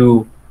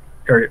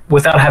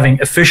 without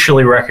having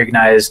officially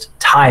recognized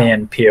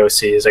tie-in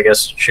POCs, I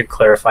guess should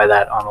clarify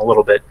that on a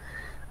little bit.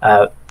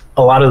 A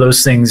lot of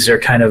those things are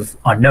kind of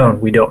unknown.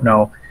 We don't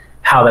know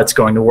how that's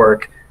going to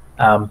work.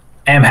 I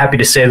am happy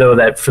to say, though,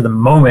 that for the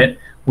moment,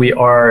 we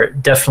are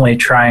definitely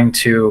trying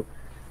to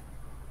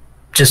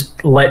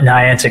just let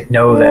Niantic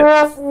know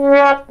that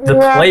the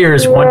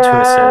players want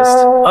to assist.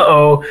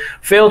 Uh-oh,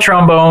 fail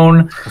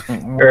trombone,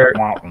 or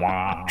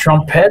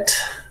trumpet.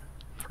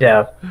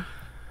 Yeah.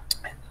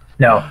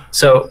 No,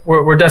 so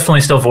we're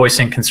definitely still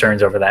voicing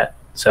concerns over that.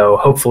 So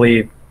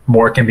hopefully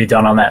more can be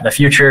done on that in the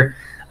future.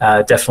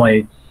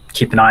 Definitely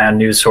keep an eye on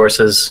news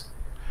sources.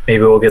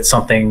 Maybe we'll get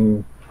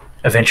something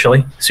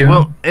eventually soon.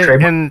 Well,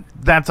 and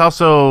that's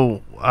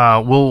also,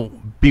 we'll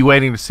be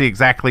waiting to see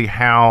exactly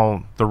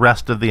how the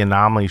rest of the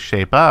anomalies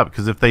shape up,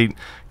 because if they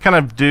kind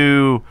of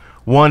do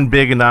one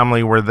big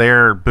anomaly where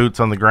their boots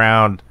on the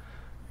ground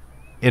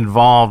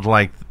involved,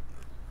 like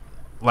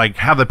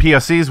how the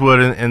POCs would,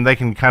 and they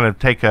can kind of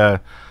take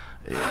a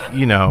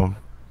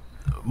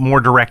more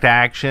direct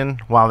action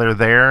while they're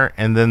there,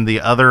 and then the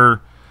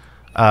other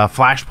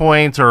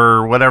flashpoints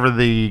or whatever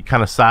the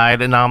kind of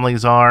side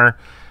anomalies are,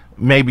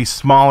 maybe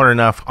smaller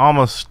enough,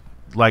 almost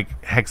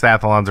like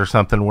hexathlons or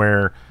something,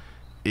 where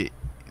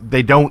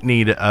they don't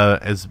need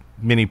as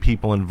many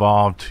people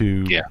involved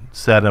to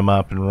set them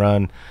up and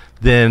run,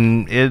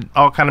 then it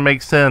all kind of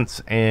makes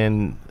sense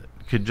and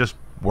could just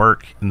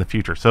work in the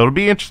future. So it'll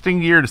be an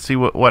interesting year to see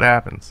what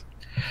happens.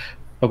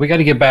 But we got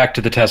to get back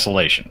to the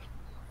tessellation.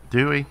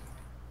 Do we?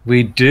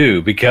 We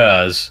do,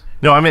 because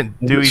no, I meant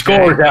DeweyJ.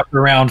 Scores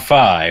after round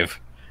 5.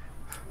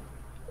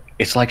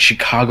 It's like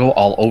Chicago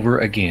all over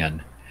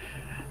again.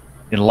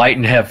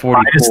 Enlightened have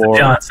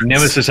 44.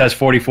 Nemesis has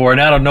 44,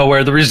 and out of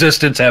nowhere, the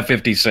Resistance have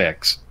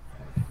 56.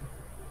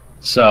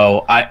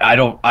 So I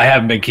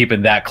haven't been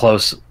keeping that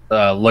close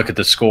look at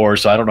the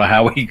scores, so I don't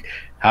know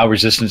how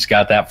Resistance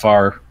got that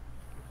far.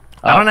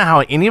 I don't know how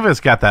any of us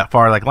got that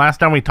far. Like last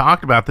time we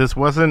talked about this,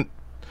 wasn't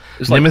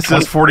Nemesis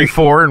like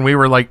 44, and we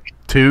were like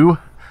 2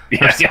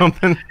 or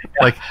something.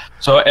 Yeah. Like,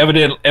 so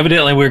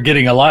evidently we're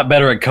getting a lot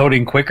better at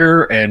coding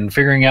quicker and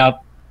figuring out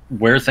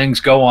where things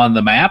go on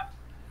the map.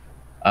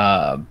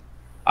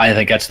 I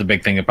think that's the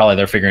big thing. Probably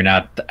they're figuring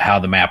out how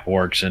the map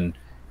works and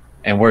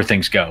where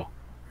things go.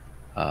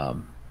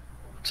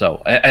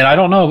 So, and I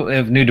don't know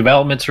if new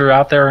developments are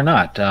out there or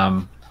not.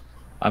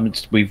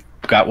 We've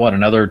got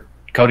another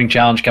coding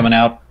challenge coming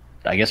out.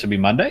 I guess it'd be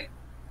Monday.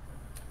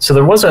 So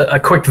there was a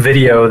quick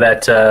video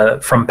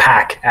that from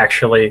PAC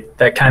actually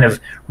that kind of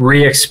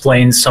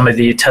re-explains some of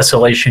the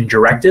tessellation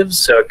directives.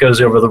 So it goes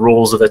over the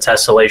rules of the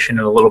tessellation in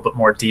a little bit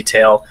more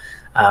detail.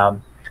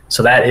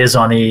 So that is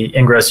on the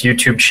Ingress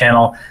YouTube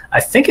channel. I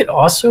think it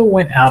also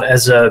went out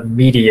as a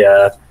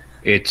media.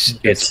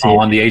 It's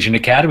on the Agent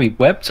Academy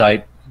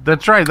website.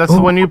 That's right. That's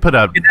the one you put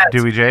up,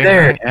 DeweyJ.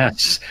 There.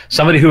 Yes.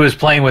 Somebody who was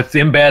playing with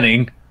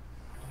embedding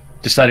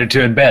decided to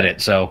embed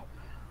it. So.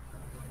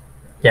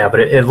 Yeah,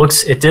 but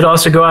it did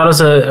also go out as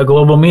a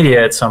global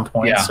media at some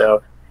point. Yeah.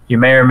 So you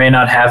may or may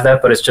not have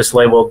that, but it's just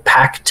labeled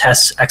PAC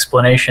test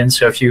explanation.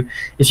 So if you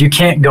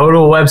can't go to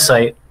a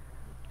website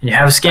and you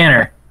have a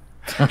scanner,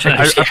 check your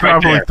I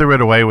probably threw it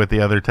away with the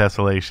other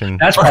tessellation.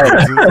 That's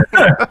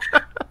right.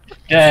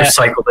 Yeah.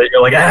 Recycled it.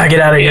 You're like,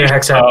 get out of here,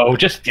 Hex out. Oh,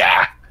 just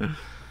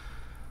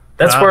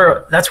That's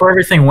where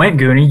everything went,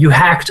 Goonie. You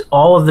hacked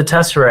all of the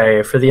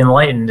tesserae for the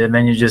Enlightened, and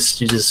then you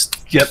just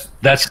Yep.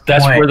 That's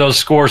where those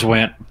scores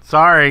went.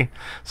 Sorry.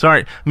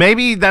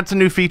 Maybe that's a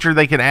new feature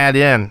they can add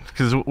in,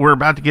 because we're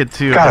about to get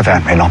to.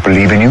 Galavan may not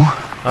believe in you,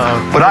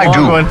 but I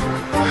do.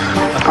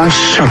 I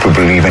super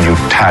believe in you,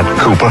 Tad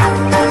Cooper.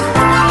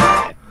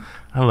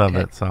 I love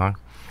that song.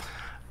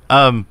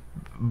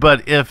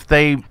 But if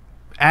they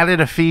added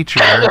a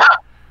feature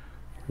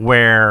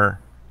where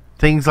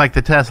things like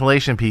the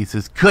tessellation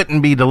pieces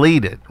couldn't be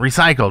deleted,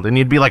 recycled, and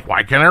you'd be like,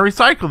 why can't I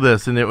recycle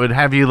this? And it would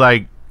have you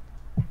like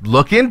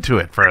look into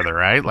it further,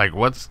 right? Like,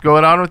 what's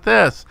going on with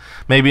this?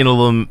 Maybe in a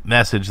little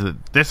message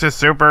that this is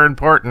super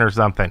important or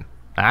something.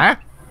 Huh?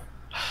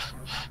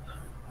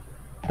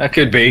 That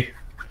could be.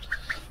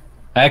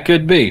 Or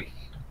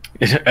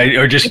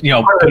just,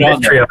 put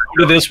on there, go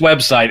to this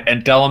website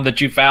and tell them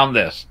that you found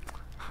this.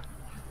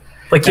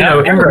 Like,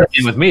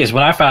 everything with me is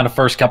when I found the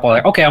first couple,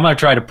 like, okay, I'm going to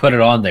try to put it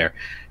on there.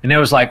 And it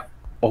was like,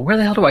 well, where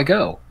the hell do I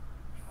go?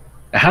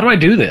 How do I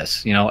do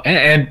this?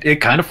 And it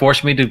kind of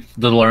forced me to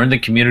learn the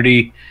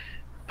community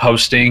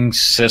posting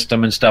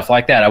system and stuff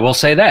like that. I will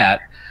say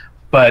that.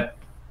 But,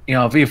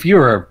 if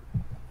you're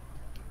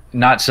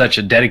not such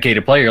a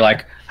dedicated player, you're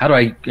like, how do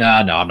I,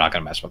 no, I'm not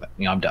going to mess with it.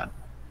 I'm done.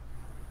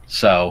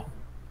 So.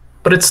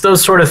 But it's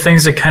those sort of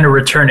things that kind of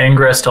return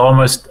Ingress to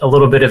almost a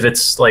little bit of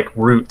its like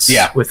roots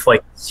with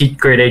like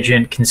secret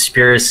agent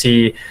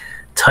conspiracy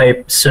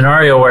type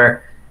scenario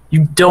where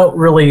you don't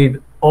really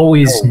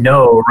always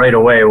know right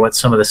away what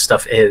some of this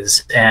stuff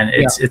is, and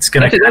it's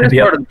going to kind of be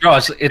part of the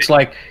draw. It's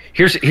like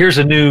here's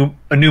a new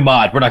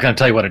mod. We're not going to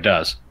tell you what it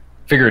does.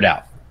 Figure it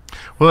out.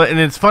 Well, and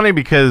it's funny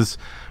because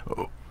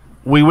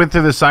we went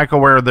through the cycle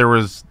where there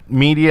was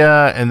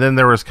media, and then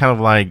there was kind of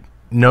like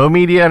no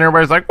media, and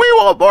everybody's like, we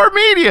want more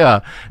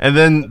media, and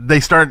then they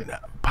start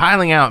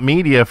piling out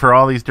media for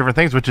all these different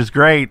things, which is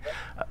great.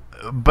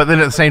 But then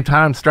at the same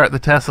time, start the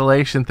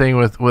tessellation thing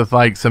with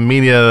like some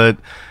media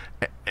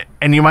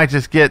and you might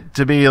just get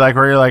to be like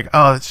where you're like,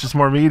 oh, it's just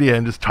more media,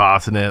 and just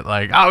tossing it.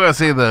 Like, I'll go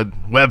see the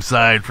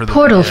website for the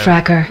Portal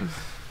Fracker.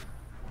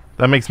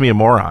 That makes me a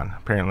moron,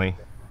 apparently.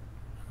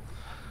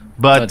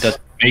 But that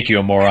doesn't make you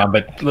a moron,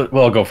 but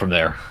we'll go from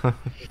there.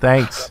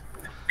 Thanks.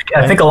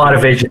 I think a lot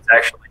of agents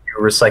actually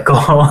do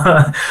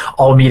recycle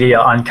all media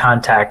on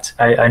contact.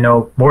 I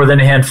know more than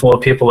a handful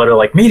of people that are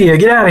like, media,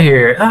 get out of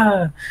here.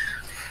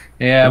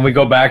 Yeah, and we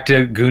go back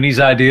to Goonie's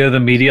idea of the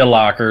media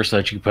locker so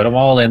that you put them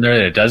all in there.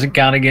 That it doesn't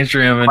count against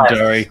your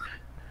inventory.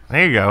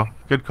 There you go.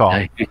 Good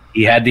call.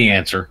 He had the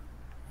answer.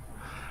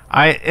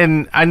 I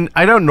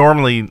don't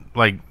normally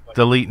like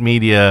delete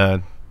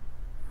media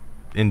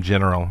in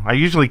general. I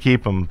usually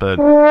keep them, but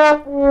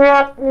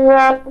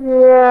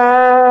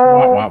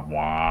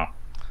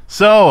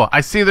so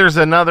I see there's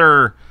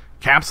another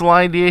capsule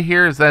idea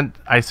here. Is that,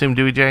 I assume,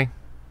 DeweyJ?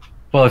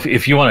 Well,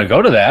 if you want to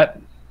go to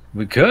that,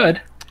 we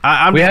could.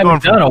 We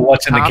haven't done a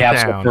what's in the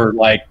capsule for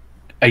like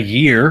a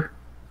year.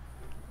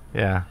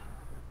 Yeah.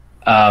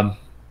 I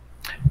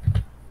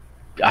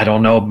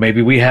don't know.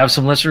 Maybe we have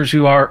some listeners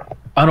who are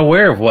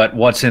unaware of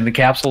what's in the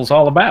capsule is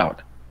all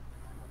about.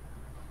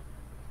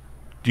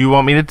 Do you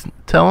want me to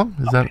tell them?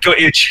 Is that?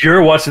 It's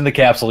your what's in the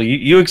capsule.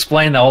 You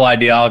explain the whole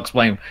idea. I'll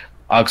explain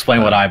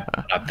what I'm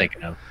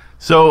thinking of.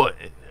 So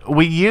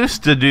we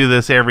used to do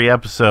this every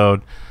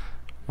episode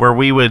where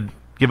we would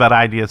give out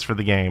ideas for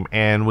the game,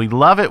 and we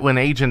love it when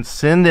agents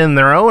send in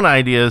their own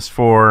ideas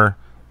for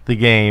the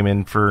game.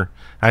 And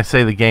I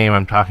say the game,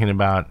 I'm talking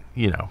about,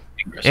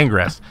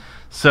 Ingress.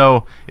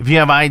 So if you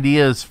have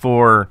ideas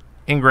for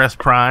Ingress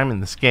Prime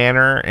and the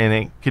scanner, and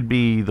it could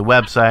be the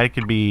website, it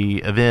could be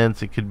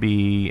events, it could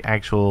be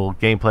actual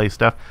gameplay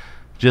stuff,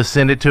 just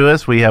send it to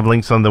us. We have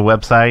links on the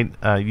website.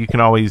 You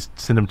can always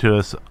send them to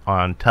us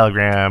on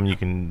Telegram. You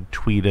can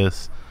tweet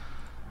us.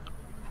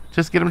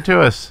 Just get them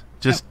to us.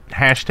 Just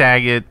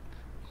hashtag it.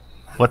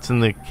 What's in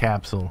the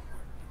capsule?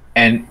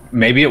 And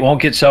maybe it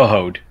won't get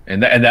Soho'd.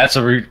 And that's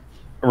a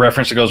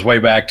reference that goes way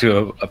back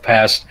to a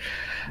past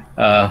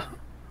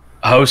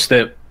host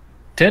that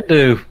tend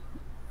to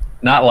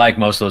not like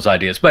most of those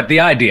ideas. But the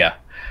idea,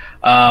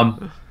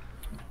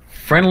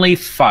 friendly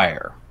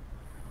fire,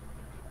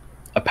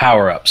 a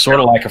power-up, sort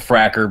of like a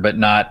fracker, but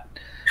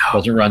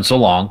doesn't run so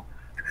long.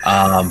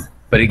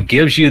 But it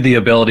gives you the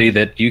ability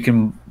that you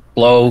can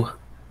blow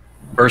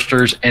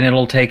bursters, and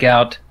it'll take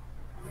out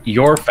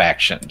your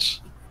faction's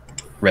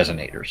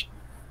resonators.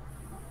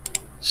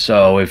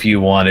 So if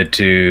you wanted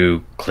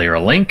to clear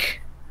a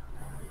link,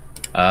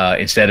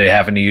 instead of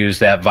having to use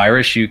that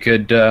virus, you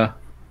could throw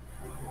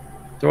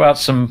out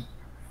some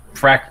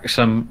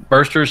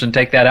bursters and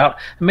take that out,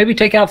 and maybe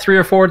take out 3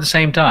 or 4 at the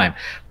same time.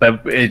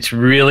 But it's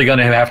really going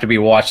to have to be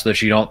watched so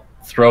you don't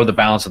throw the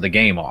balance of the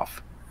game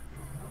off.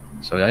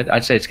 So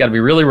I'd say it's got to be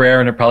really rare,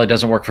 and it probably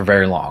doesn't work for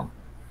very long.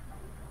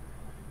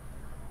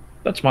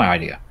 That's my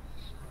idea.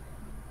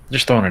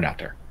 Just throwing it out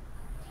there.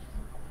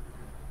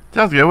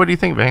 Sounds good. What do you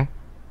think, Vane?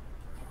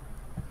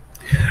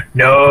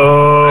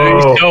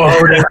 No.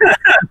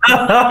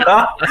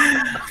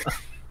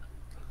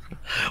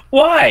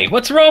 Why?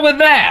 What's wrong with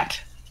that?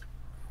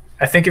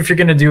 I think if you're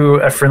going to do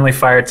a friendly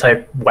fire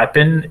type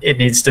weapon, it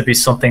needs to be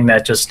something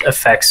that just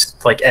affects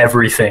like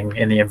everything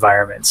in the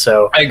environment.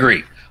 So I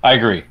agree.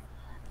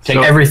 Take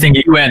everything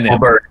you and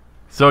burn.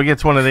 So it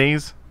gets one of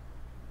these?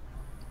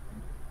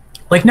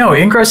 Like, no,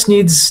 Ingress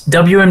needs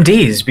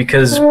WMDs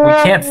because we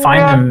can't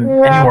find them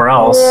anywhere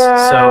else.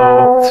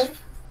 So,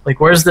 like,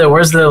 where's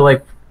the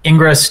like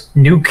Ingress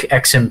nuke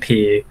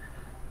XMP?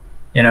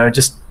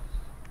 Just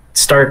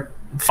start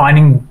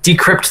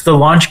decrypt the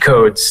launch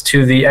codes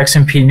to the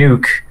XMP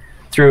nuke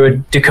through a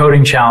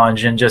decoding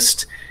challenge, and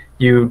just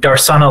you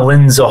Darsana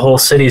Lin's a whole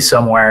city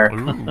somewhere.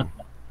 Ooh.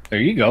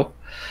 There you go.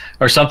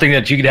 Or something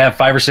that you could have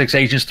 5 or 6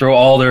 agents throw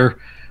all their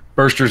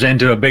bursters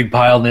into a big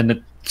pile and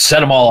then set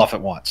them all off at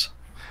once.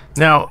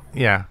 Now,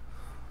 yeah.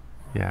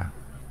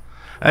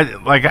 I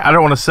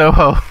don't want to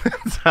Soho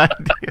this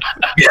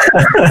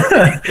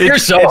idea. You're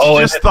Soho.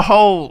 It's just the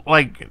whole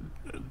like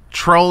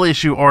troll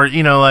issue, or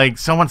like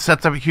someone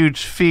sets up a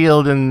huge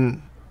field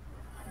and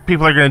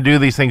people are going to do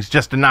these things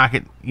just to knock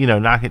it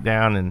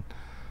down.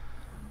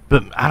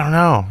 But I don't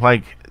know,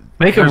 like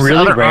make them really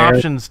other rare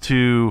options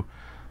to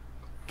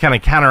kind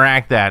of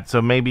counteract that.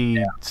 So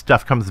maybe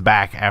stuff comes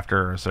back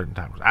after a certain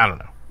time. I don't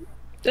know.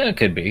 Yeah, it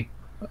could be.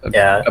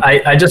 Yeah,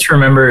 I just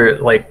remember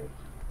like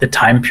the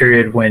time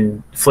period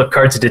when flip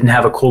cards didn't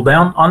have a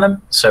cooldown on them,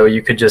 so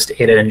you could just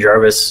Ada and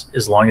Jarvis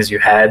as long as you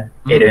had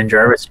Ada and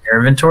Jarvis in your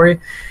inventory.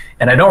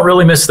 And I don't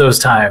really miss those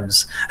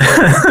times.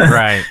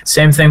 Right.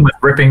 Same thing with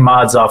ripping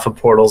mods off of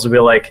portals. It'd be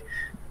like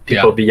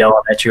people would be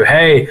yelling at you,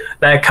 "Hey,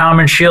 that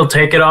common shield,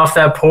 take it off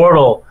that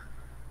portal.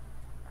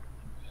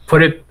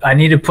 I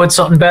need to put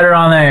something better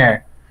on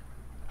there."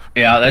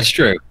 Yeah, that's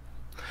true.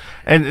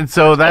 And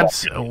so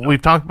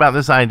we've talked about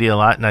this idea a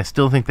lot, and I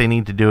still think they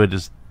need to do it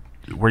just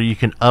where you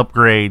can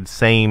upgrade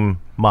same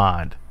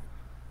mod.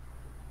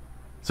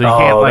 So you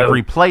can't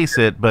replace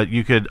it, but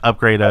you could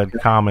upgrade a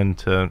common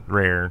to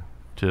rare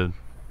to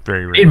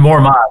very rare. Need more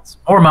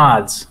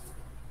mods.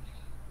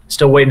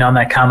 Still waiting on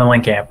that common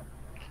link amp.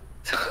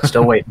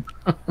 Still waiting.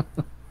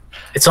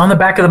 It's on the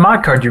back of the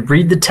mod card. You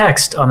read the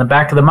text on the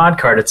back of the mod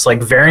card. It's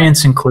like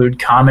variants include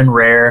common,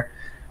 rare,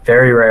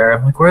 very rare.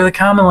 I'm like, where are the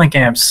common link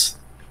amps?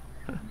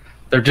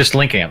 They're just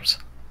link amps.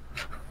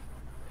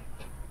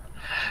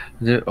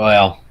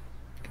 Well,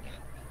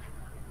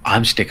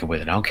 I'm sticking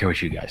with it. I don't care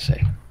what you guys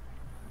say.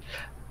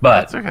 But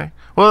that's okay.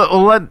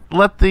 Well,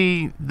 let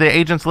the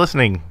agents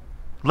listening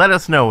let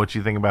us know what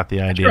you think about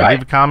the idea. Right.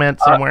 Leave a comment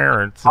somewhere,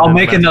 or I'll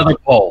make another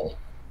poll.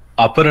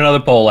 I'll put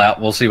another poll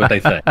out. We'll see what they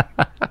think.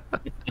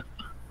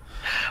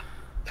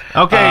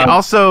 Okay.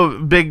 Also,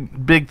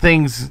 big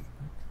things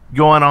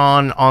going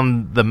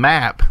on the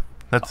map.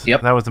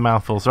 That was a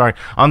mouthful. Sorry.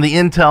 On the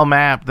Intel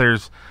map,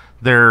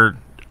 they're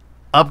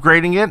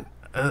upgrading it.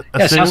 Yeah,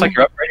 it sounds like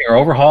you're upgrading or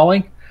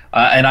overhauling.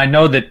 And I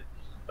know that,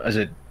 was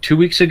it 2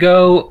 weeks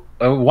ago,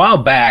 a while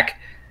back,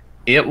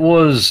 it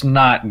was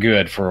not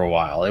good for a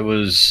while. It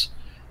was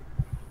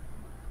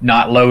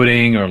not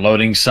loading, or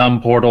loading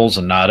some portals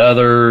and not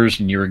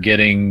others, and you were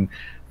getting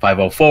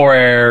 504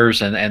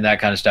 errors and that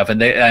kind of stuff.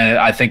 And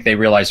I think they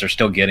realize they're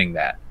still getting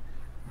that.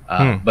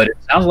 But it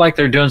sounds like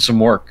they're doing some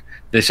work.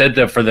 They said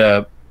that for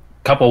the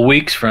couple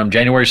weeks from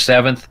January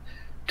 7th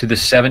to the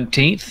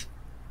 17th.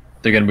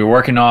 They're going to be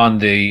working on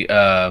the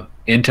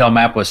Intel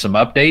map with some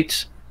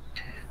updates.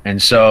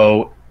 And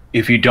so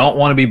if you don't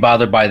want to be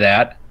bothered by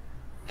that,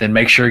 then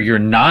make sure you're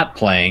not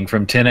playing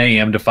from 10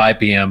 a.m. to 5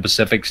 p.m.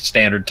 Pacific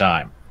Standard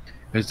Time,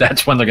 because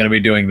that's when they're going to be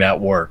doing that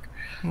work.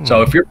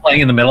 So if you're playing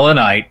in the middle of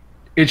the night,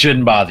 it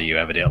shouldn't bother you,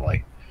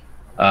 evidently.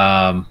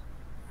 But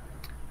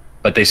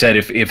they said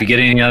if you get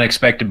any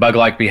unexpected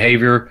bug-like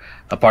behavior,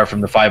 apart from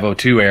the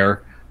 502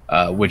 error,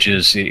 which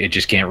is it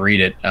just can't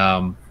read it,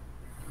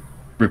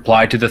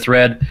 reply to the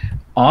thread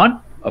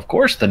on, of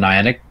course, the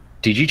Niantic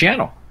TG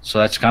channel. So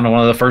that's kind of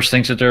one of the first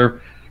things that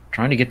they're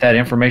trying to get that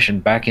information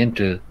back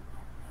into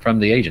from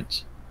the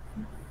agents.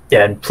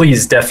 Yeah, and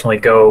please definitely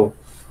go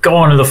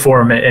onto the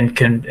forum and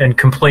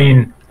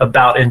complain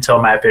about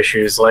Intel map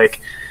issues. Like,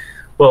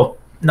 well,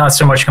 not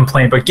so much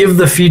complain, but give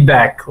the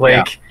feedback.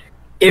 Like,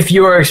 if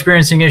you are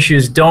experiencing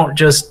issues, don't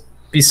just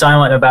be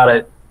silent about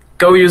it.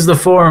 Go use the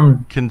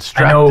forum.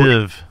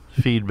 Constructive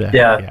feedback.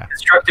 Yeah,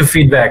 constructive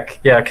feedback.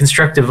 Yeah,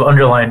 constructive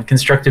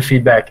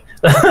feedback.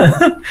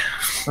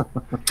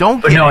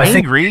 Don't get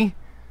angry.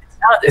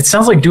 It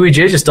sounds like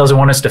DeweyJ just doesn't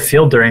want us to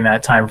field during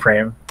that time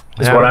frame.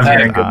 Is what I'm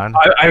hearing.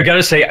 I got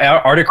to say,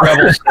 Arctic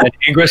Rebels said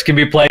Ingress can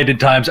be played in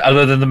times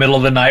other than the middle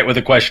of the night with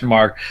a question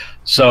mark.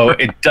 So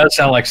it does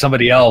sound like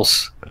somebody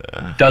else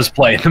does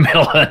play in the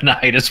middle of the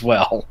night as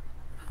well.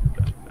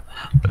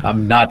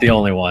 I'm not the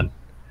only one.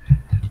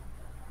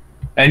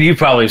 And you've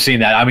probably seen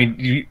that. I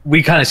mean,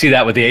 we kind of see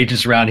that with the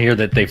agents around here,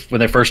 that when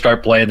they first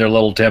start playing, they're a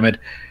little timid,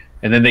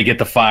 and then they get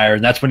the fire,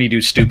 and that's when you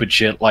do stupid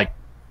shit like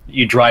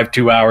you drive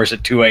 2 hours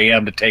at 2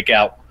 a.m. to take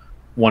out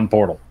one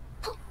portal.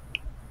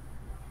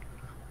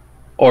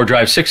 Or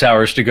drive 6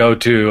 hours to go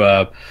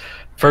to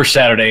first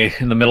Saturday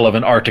in the middle of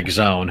an Arctic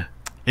zone.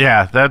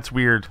 Yeah, that's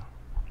weird.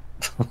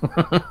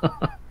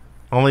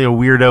 Only a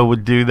weirdo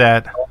would do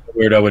that.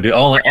 Only a weirdo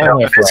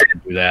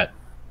would do that.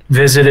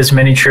 Visit as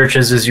many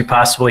churches as you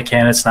possibly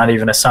can. It's not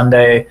even a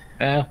Sunday.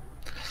 Yeah.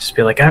 Just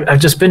be like,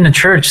 I've just been to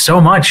church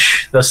so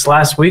much this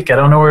last week. I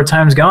don't know where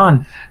time's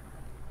gone.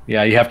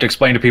 Yeah, you have to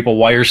explain to people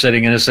why you're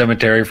sitting in a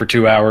cemetery for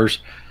 2 hours.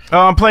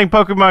 Oh, I'm playing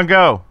Pokemon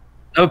Go.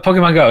 Oh,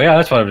 Pokemon Go. Yeah,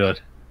 that's what I'm doing.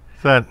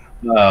 That.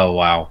 Oh,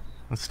 wow.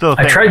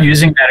 I tried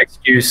using that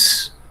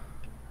excuse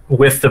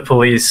with the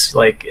police.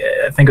 Like,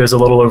 I think it was a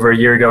little over a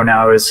year ago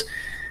now. It was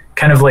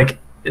kind of like,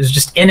 it was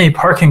just in a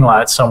parking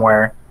lot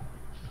somewhere,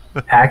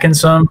 hacking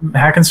some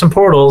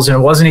portals, and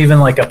it wasn't even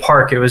like a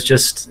park. It was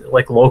just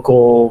like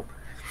local,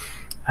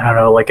 I don't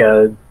know, like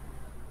a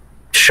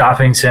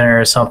shopping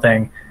center or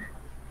something.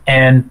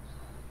 And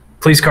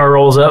police car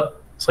rolls up.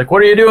 It's like,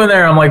 what are you doing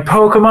there? I'm like,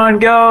 Pokemon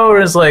Go.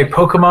 And it's like,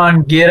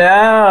 Pokemon, get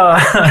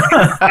out.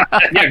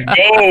 Yeah,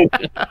 go.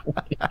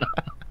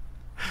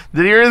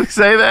 Did he really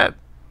say that?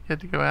 You had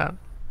to go out?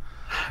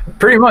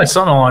 Pretty much,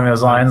 something along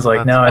those lines.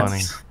 Like, no, funny.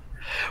 It's...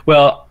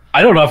 Well,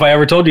 I don't know if I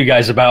ever told you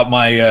guys about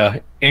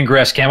my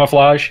Ingress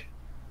camouflage.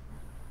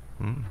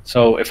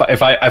 So if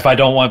I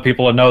don't want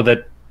people to know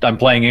that I'm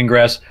playing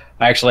Ingress,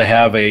 I actually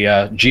have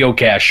a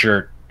geocache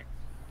shirt.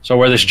 So I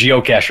wear this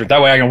geocache shirt.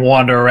 That way I can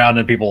wander around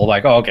and people are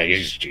like, oh, okay,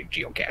 he's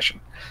geocaching.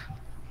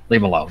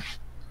 Leave him alone.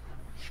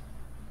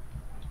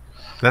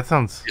 That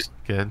sounds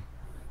good.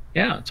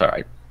 Yeah, it's all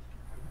right.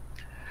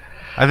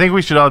 I think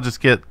we should all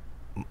just get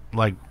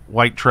like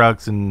white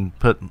trucks and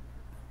put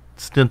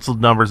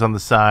stenciled numbers on the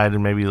side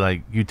and maybe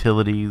like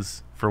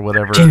utilities for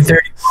whatever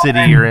city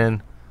you're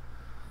in.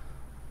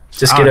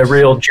 Just get a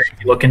real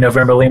jerky looking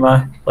November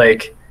Lima,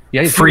 like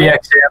free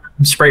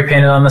XM spray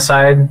painted on the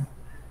side.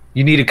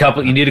 You need a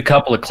couple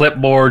of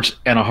clipboards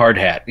and a hard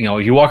hat. You know,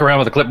 you walk around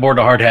with a clipboard and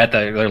a hard hat,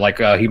 they're like,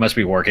 he must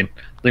be working.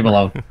 Leave him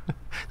alone.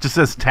 Just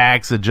says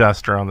tax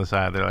adjuster on the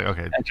side. They're like,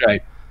 okay, that's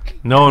right.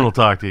 No one will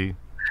talk to you.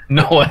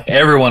 No,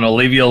 everyone will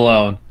leave you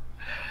alone.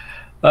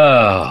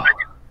 Oh.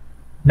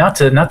 Not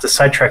to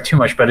sidetrack too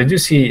much, but I do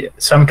see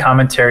some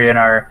commentary in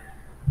our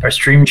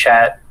stream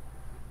chat.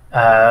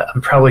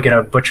 I'm probably going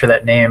to butcher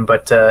that name,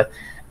 but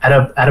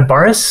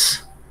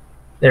Atabaris,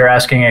 they're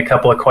asking a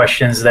couple of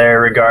questions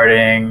there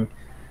regarding,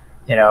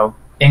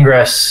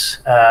 Ingress.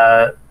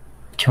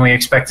 Can we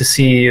expect to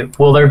see,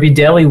 will there be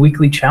daily,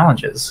 weekly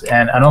challenges?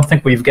 And I don't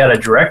think we've got a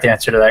direct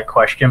answer to that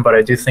question, but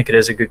I do think it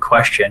is a good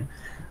question.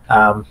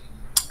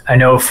 I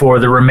know for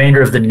the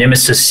remainder of the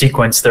Nemesis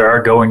sequence, there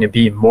are going to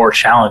be more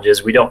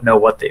challenges. We don't know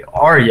what they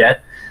are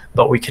yet,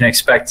 but we can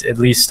expect at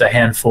least a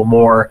handful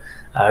more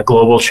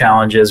global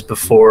challenges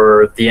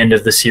before the end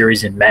of the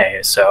series in May.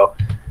 So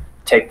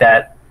take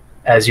that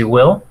as you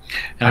will.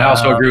 And I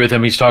also agree with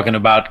him. He's talking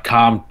about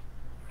comm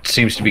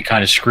seems to be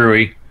kind of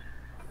screwy.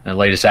 The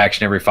latest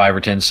action every 5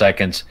 or 10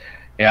 seconds.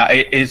 Yeah,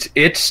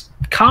 it's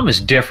comm is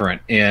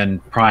different in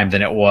Prime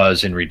than it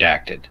was in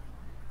Redacted.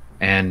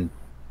 And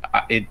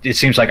it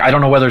seems like, I don't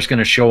know whether it's going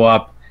to show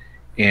up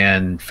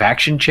in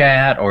faction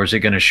chat or is it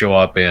going to show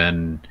up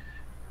in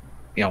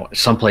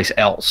someplace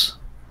else.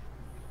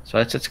 So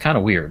it's kind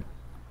of weird,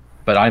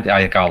 but I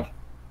think I'll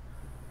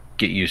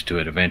get used to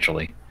it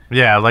eventually.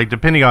 Yeah, like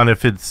depending on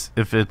if it's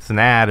an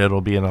ad,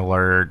 it'll be in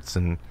alerts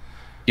and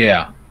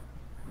yeah.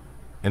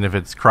 And if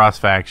it's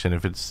cross-faction,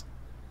 if it's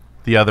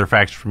the other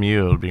faction from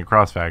you, it'll be a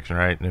cross-faction,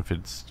 right? And if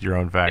it's your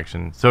own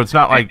faction. So it's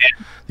not like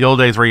the old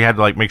days where you had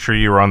to like make sure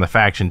you were on the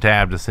faction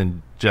tab to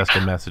send just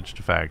a message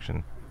to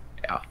faction.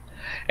 Yeah.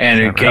 And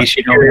in case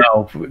you don't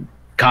know,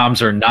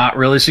 comms are not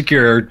really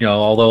secure,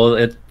 although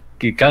it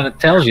kind of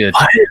tells you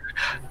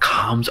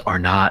comms are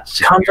not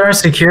secure. Comms aren't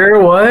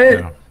secure? What?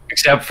 No.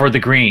 Except for the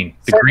green.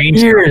 The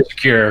green's not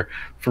secure.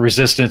 For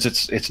resistance,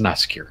 it's not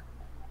secure.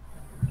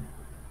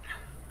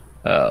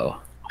 Oh.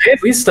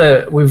 At least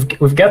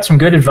we've got some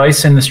good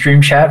advice in the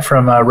stream chat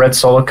from Red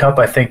Solo Cup.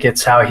 I think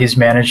it's how he's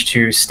managed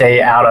to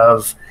stay out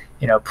of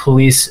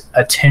police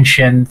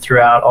attention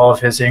throughout all of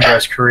his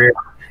Ingress career.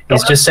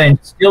 He's just saying,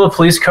 steal a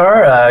police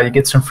car, you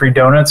get some free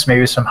donuts,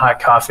 maybe some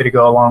hot coffee to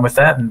go along with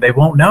that, and they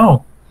won't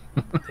know.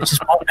 They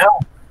just won't know.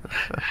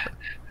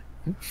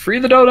 Free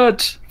the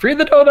donuts! Free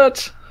the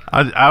donuts!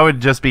 I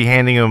would just be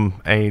handing him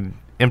a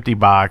empty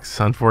box.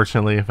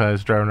 Unfortunately, if I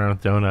was driving around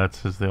with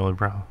donuts, is the only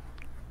problem.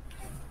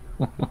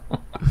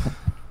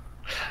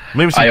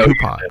 Maybe some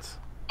coupons.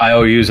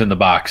 IOUs in the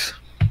box.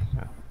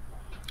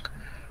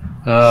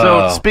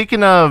 So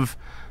speaking of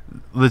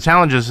the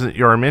challenges that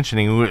you're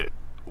mentioning,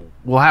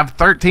 we'll have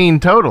 13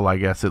 total, I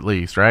guess, at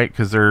least, right?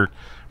 Because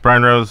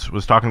Brian Rose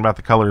was talking about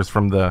the colors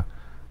from the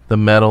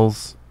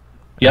medals.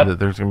 Yep. That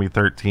there's going to be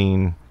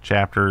 13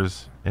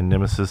 chapters in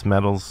Nemesis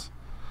medals.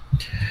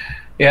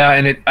 Yeah,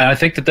 and I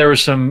think that there were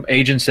some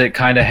agents that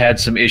kind of had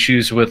some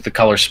issues with the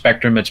color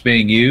spectrum that's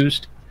being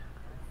used.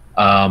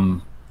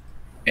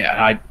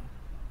 Yeah,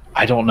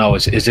 I don't know.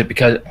 Is it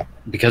because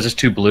it's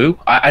too blue?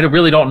 I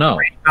really don't know.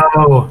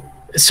 Oh,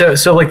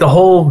 so like the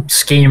whole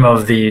scheme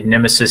of the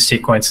Nemesis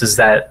sequence is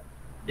that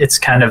it's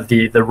kind of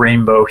the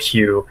rainbow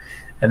hue,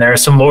 and there are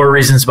some more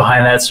reasons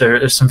behind that. So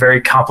there's some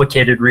very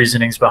complicated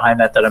reasonings behind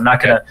that I'm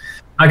not gonna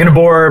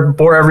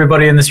bore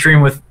everybody in the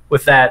stream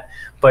with that.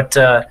 But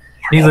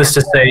needless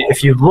to say,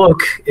 if you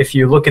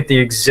look at the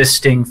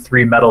existing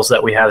 3 medals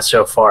that we have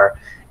so far,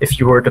 if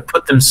you were to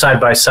put them side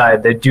by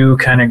side, they do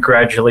kind of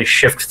gradually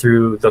shift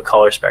through the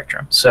color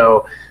spectrum.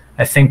 So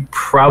I think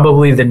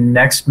probably the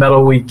next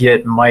medal we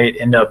get might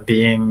end up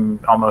being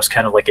almost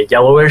kind of like a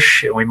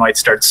yellowish, and we might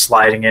start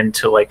sliding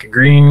into like a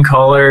green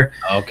color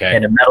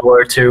in a medal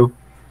or two.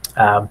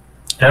 And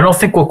I don't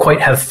think we'll quite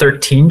have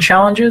 13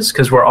 challenges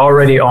because we're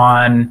already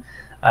on,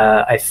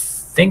 I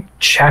think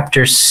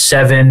Chapter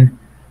 7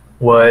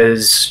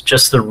 was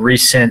just the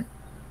recent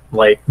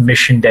like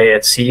Mission Day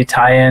at Sea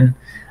tie-in.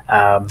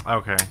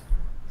 Okay.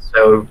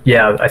 So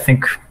yeah, I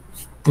think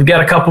we've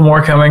got a couple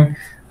more coming,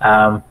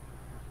 but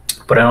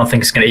I don't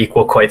think it's going to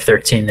equal quite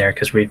 13 there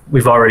because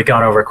we've already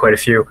gone over quite a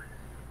few.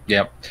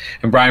 Yep.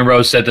 And Brian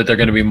Rose said that they're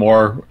going to be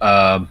more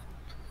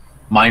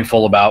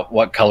mindful about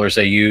what colors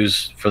they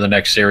use for the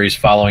next series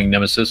following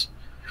Nemesis,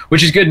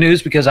 which is good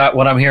news because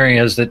what I'm hearing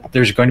is that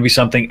there's going to be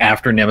something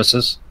after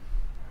Nemesis.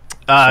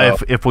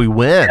 If we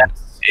win.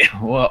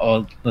 Yeah,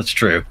 well, that's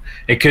true.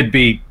 It could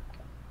be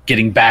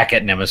getting back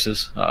at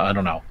Nemesis. I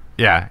don't know.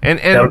 Yeah, and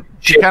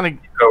to kind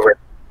of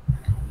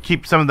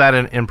keep some of that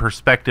in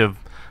perspective,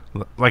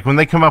 like when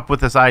they come up with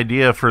this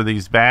idea for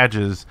these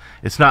badges,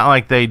 it's not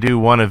like they do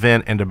one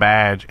event and a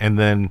badge and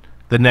then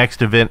the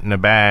next event and a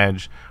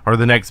badge, or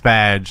the next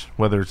badge,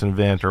 whether it's an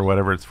event or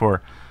whatever it's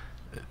for.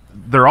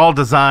 They're all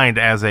designed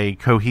as a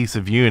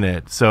cohesive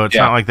unit, so it's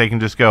not like they can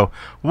just go,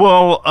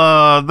 well,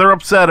 they're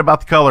upset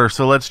about the color,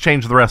 so let's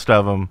change the rest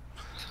of them.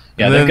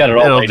 Yeah, they've got it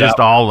all laid just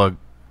out. all look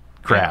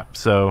crap. Yeah.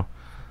 So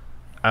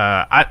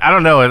I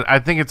don't know. I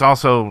think it's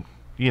also,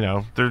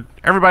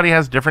 everybody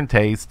has different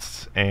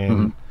tastes,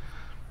 and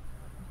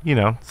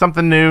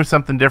something new,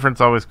 something different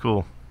is always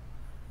cool.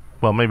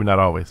 Well, maybe not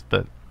always,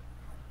 but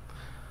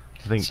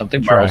I think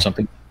something borrowed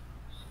something.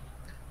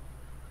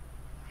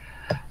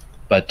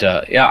 But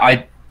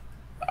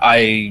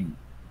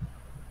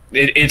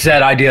it's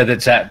that idea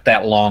that's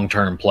that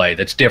long-term play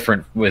that's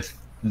different with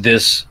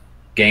this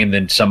game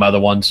than some other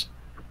ones.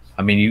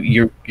 I mean,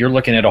 you're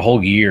looking at a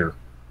whole year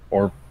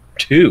or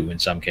 2 in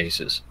some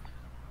cases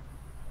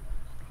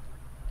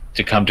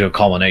to come to a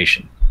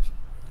culmination.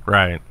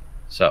 Right.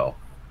 So,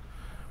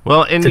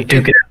 well, and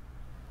you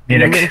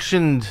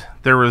mentioned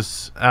there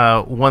was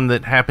one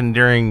that happened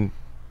during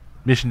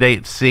Mission Day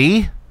at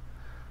Sea.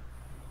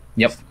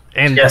 Yep.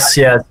 And yes.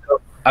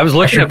 I was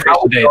looking at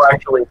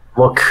actually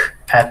look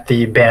at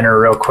the banner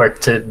real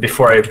quick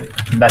before I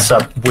mess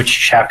up which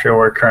chapter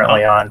we're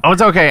currently on. Oh,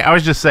 it's okay. I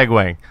was just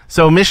segueing.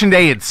 So Mission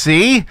Day at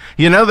Sea,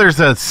 there's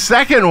a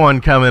second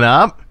one coming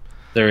up.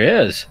 There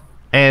is.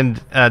 And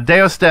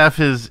Deosteph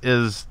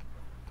is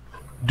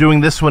doing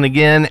this one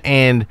again,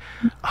 and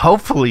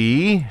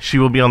hopefully she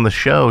will be on the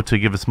show to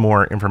give us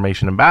more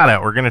information about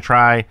it. We're going to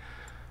try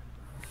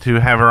to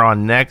have her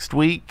on next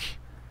week.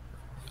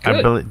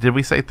 Did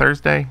we say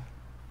Thursday?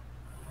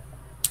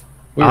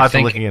 I'll have to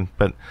look again,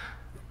 but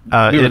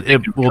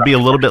it will be a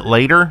little bit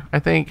later, I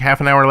think,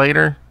 half an hour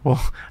later. Well,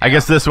 I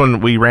guess this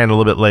one we ran a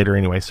little bit later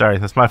anyway. Sorry,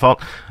 that's my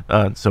fault.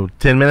 So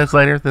 10 minutes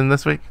later than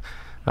this week,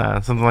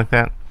 something like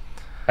that.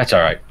 That's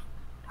all right.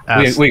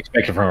 We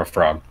expect it from a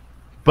frog.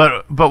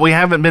 But we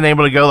haven't been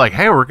able to go like,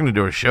 hey, we're going to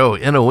do a show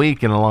in a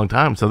week in a long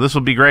time. So this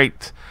will be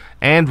great.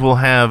 And we'll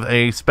have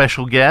a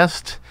special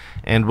guest,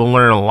 and we'll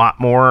learn a lot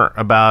more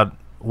about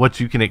what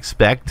you can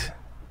expect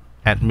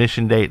at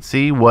Mission Day at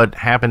Sea, what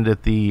happened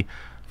at the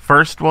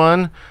first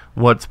one,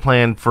 what's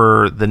planned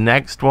for the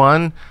next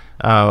one.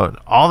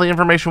 All the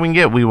information we can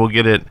get, we will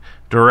get it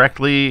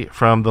directly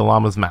from the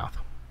llama's mouth.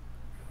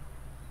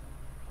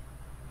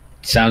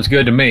 Sounds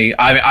good to me.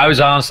 I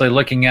was honestly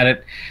looking at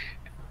it,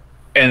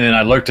 and then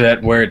I looked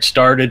at where it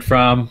started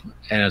from,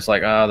 and it's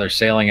like, oh, they're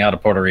sailing out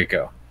of Puerto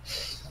Rico.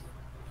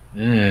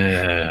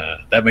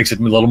 That makes it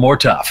a little more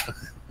tough.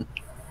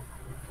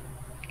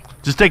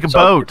 Just take a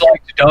boat. I'd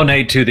like to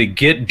donate to the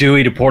Get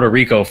Dewey to Puerto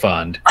Rico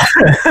fund.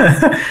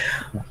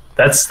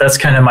 That's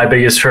kind of my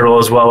biggest hurdle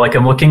as well. Like,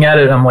 I'm looking at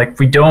it, and I'm like,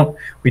 we don't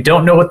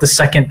know what the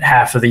second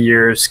half of the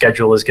year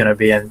schedule is going to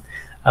be, and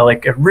I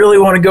really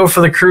want to go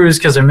for the cruise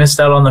because I missed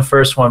out on the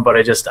first one, but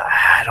I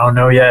don't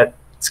know yet.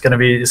 It's gonna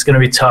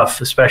be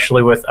tough,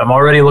 especially with I'm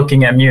already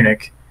looking at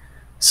Munich.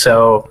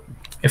 So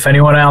if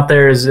anyone out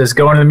there is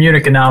going to the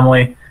Munich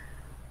Anomaly,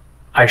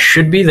 I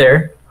should be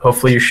there.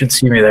 Hopefully you should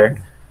see me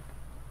there.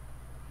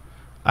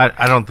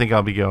 I don't think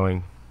I'll be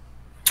going.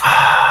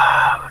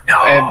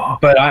 No.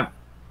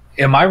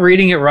 Am I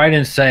reading it right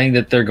in saying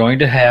that they're going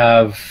to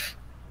have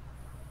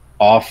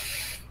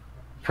off-premise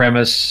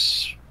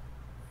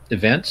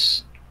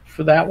events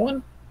for that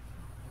one?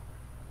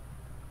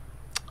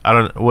 I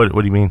don't. What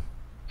do you mean?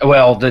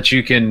 Well, that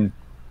you can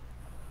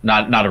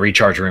not a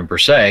recharge room per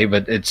se,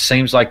 but it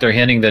seems like they're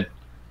hinting that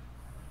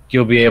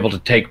you'll be able to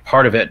take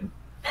part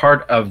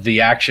of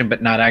the action,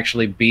 but not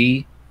actually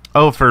be.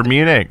 Oh, for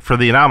Munich, for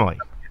the Anomaly.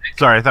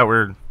 Sorry, I thought we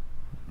were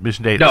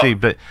Mission Day at Sea,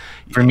 but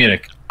for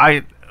Munich,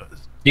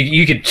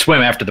 you could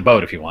swim after the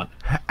boat if you want.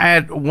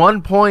 At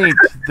one point,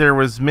 there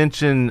was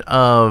mention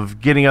of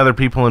getting other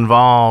people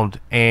involved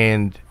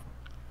and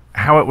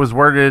how it was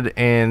worded,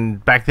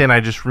 and back then I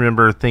just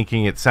remember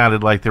thinking it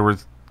sounded like there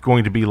was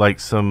going to be like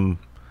some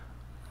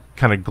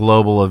kind of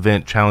global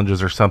event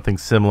challenges or something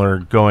similar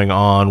going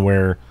on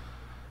where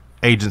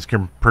agents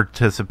can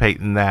participate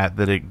in that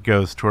it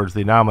goes towards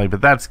the Anomaly,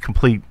 but that's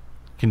complete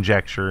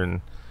conjecture,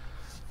 and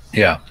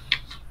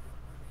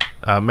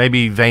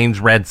maybe Vane's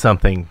read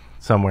something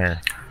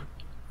somewhere.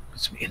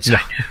 It's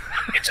inside news.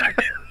 Inside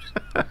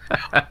news.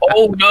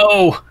 Oh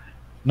no,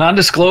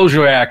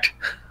 non-disclosure act.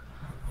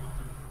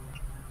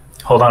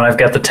 Hold on, I've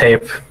got the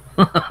tape.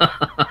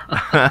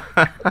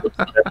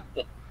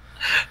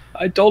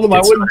 I told him I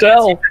wouldn't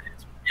tell.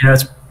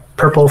 It's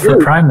purple for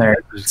Prime there.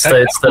 It's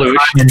the Prime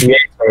NDA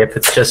tape.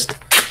 It's just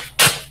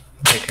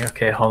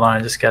okay. Hold on, I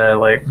just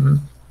gotta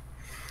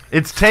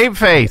It's Tape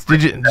Face.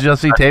 Did you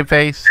see Tape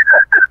Face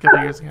a couple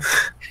years ago?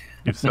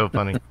 It's so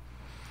funny.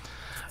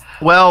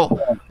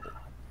 Well,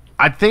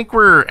 I think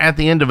we're at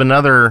the end of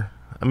another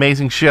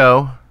amazing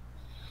show,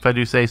 if I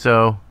do say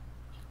so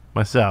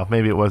myself.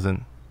 Maybe it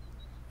wasn't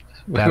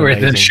that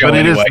amazing, but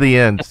it is the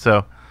end,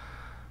 so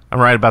I'm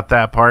right about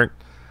that part.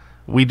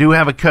 We do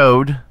have a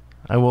code.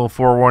 I will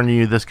forewarn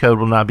you, this code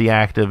will not be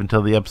active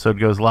until the episode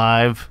goes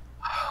live.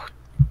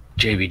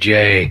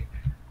 DeweyJ.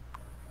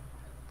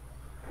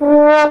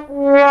 That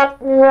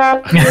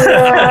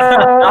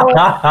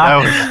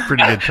was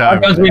pretty good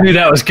time. We knew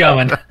that was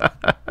coming.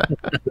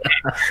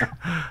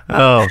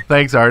 Oh,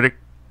 thanks, Arctic.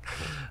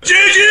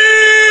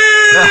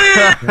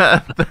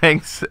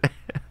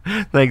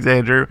 Thanks,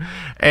 Andrew,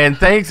 and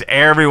thanks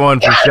everyone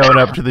for showing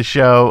up to the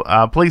show.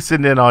 Please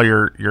send in all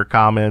your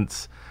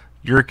comments,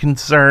 your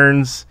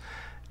concerns,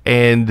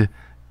 and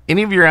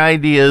any of your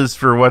ideas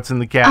for what's in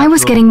the capsule. I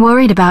was getting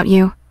worried about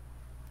you.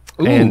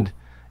 And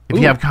if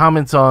you have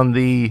comments on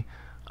the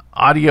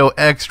audio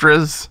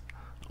extras,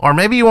 or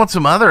maybe you want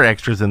some other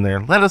extras in there,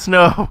 let us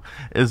know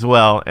as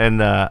well,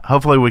 and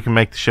hopefully we can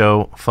make the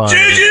show fun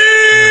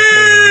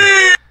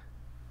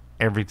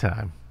every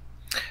time.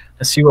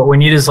 Let's see, what we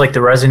need is like the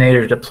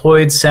resonator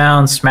deployed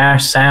sound,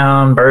 smash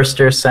sound,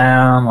 burster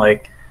sound,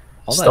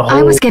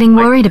 I was getting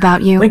worried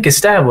about you. Link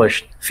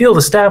established, field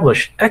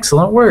established,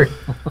 excellent work.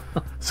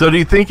 So do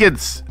you think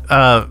it's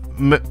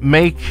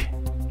make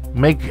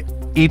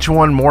each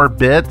one more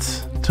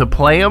bits to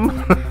play them?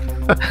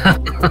 I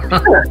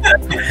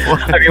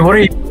mean, what are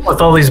you doing with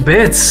all these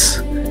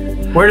bits?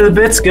 Where do the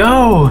bits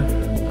go?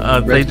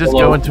 They just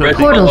go into a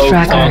portal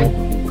tracker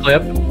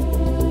clip.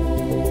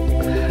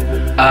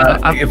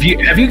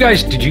 Did you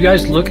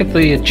guys look at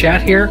the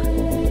chat here?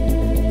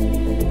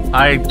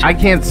 I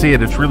can't see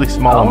it. It's really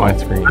small on my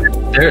screen.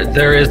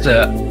 There is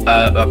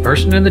a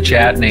person in the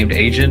chat named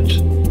Agent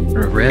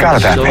Red.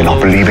 Galabat may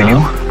not believe in you,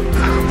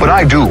 but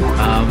I do.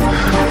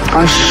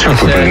 I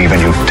super believe in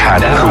you,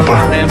 Tad Cooper.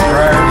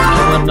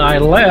 When I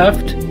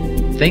left,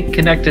 think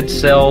connected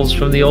cells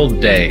from the old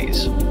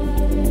days.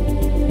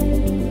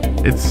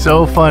 It's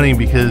so funny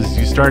because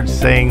you start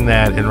saying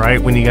that, and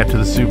right when you got to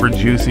the super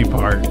juicy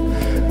part,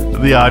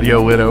 the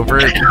audio went over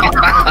it.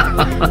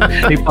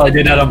 He probably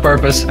did that on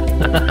purpose.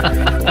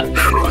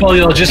 Well,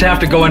 you'll just have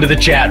to go into the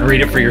chat and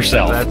read it for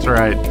yourself. That's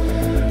right.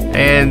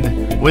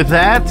 And with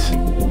that,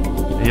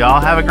 y'all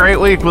have a great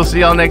week. We'll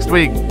see y'all next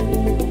week.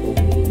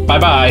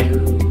 Bye-bye.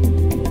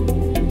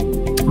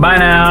 Bye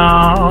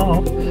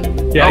now.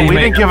 Yeah, we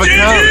didn't give a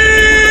code.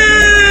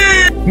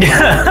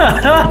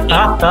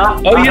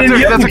 Oh, you didn't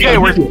give That's the okay.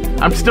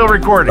 code. I'm still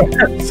recording,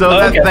 so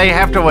Okay. they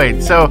have to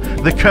wait. So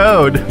the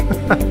code,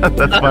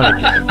 that's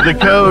funny. The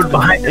code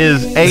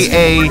is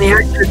AA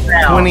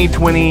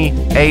 2020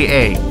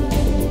 AA,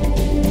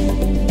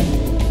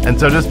 and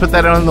so just put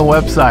that on the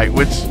website.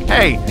 Which,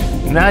 hey,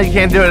 now you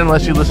can't do it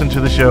unless you listened to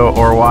the show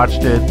or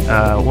watched it.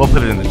 We'll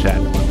put it in the chat.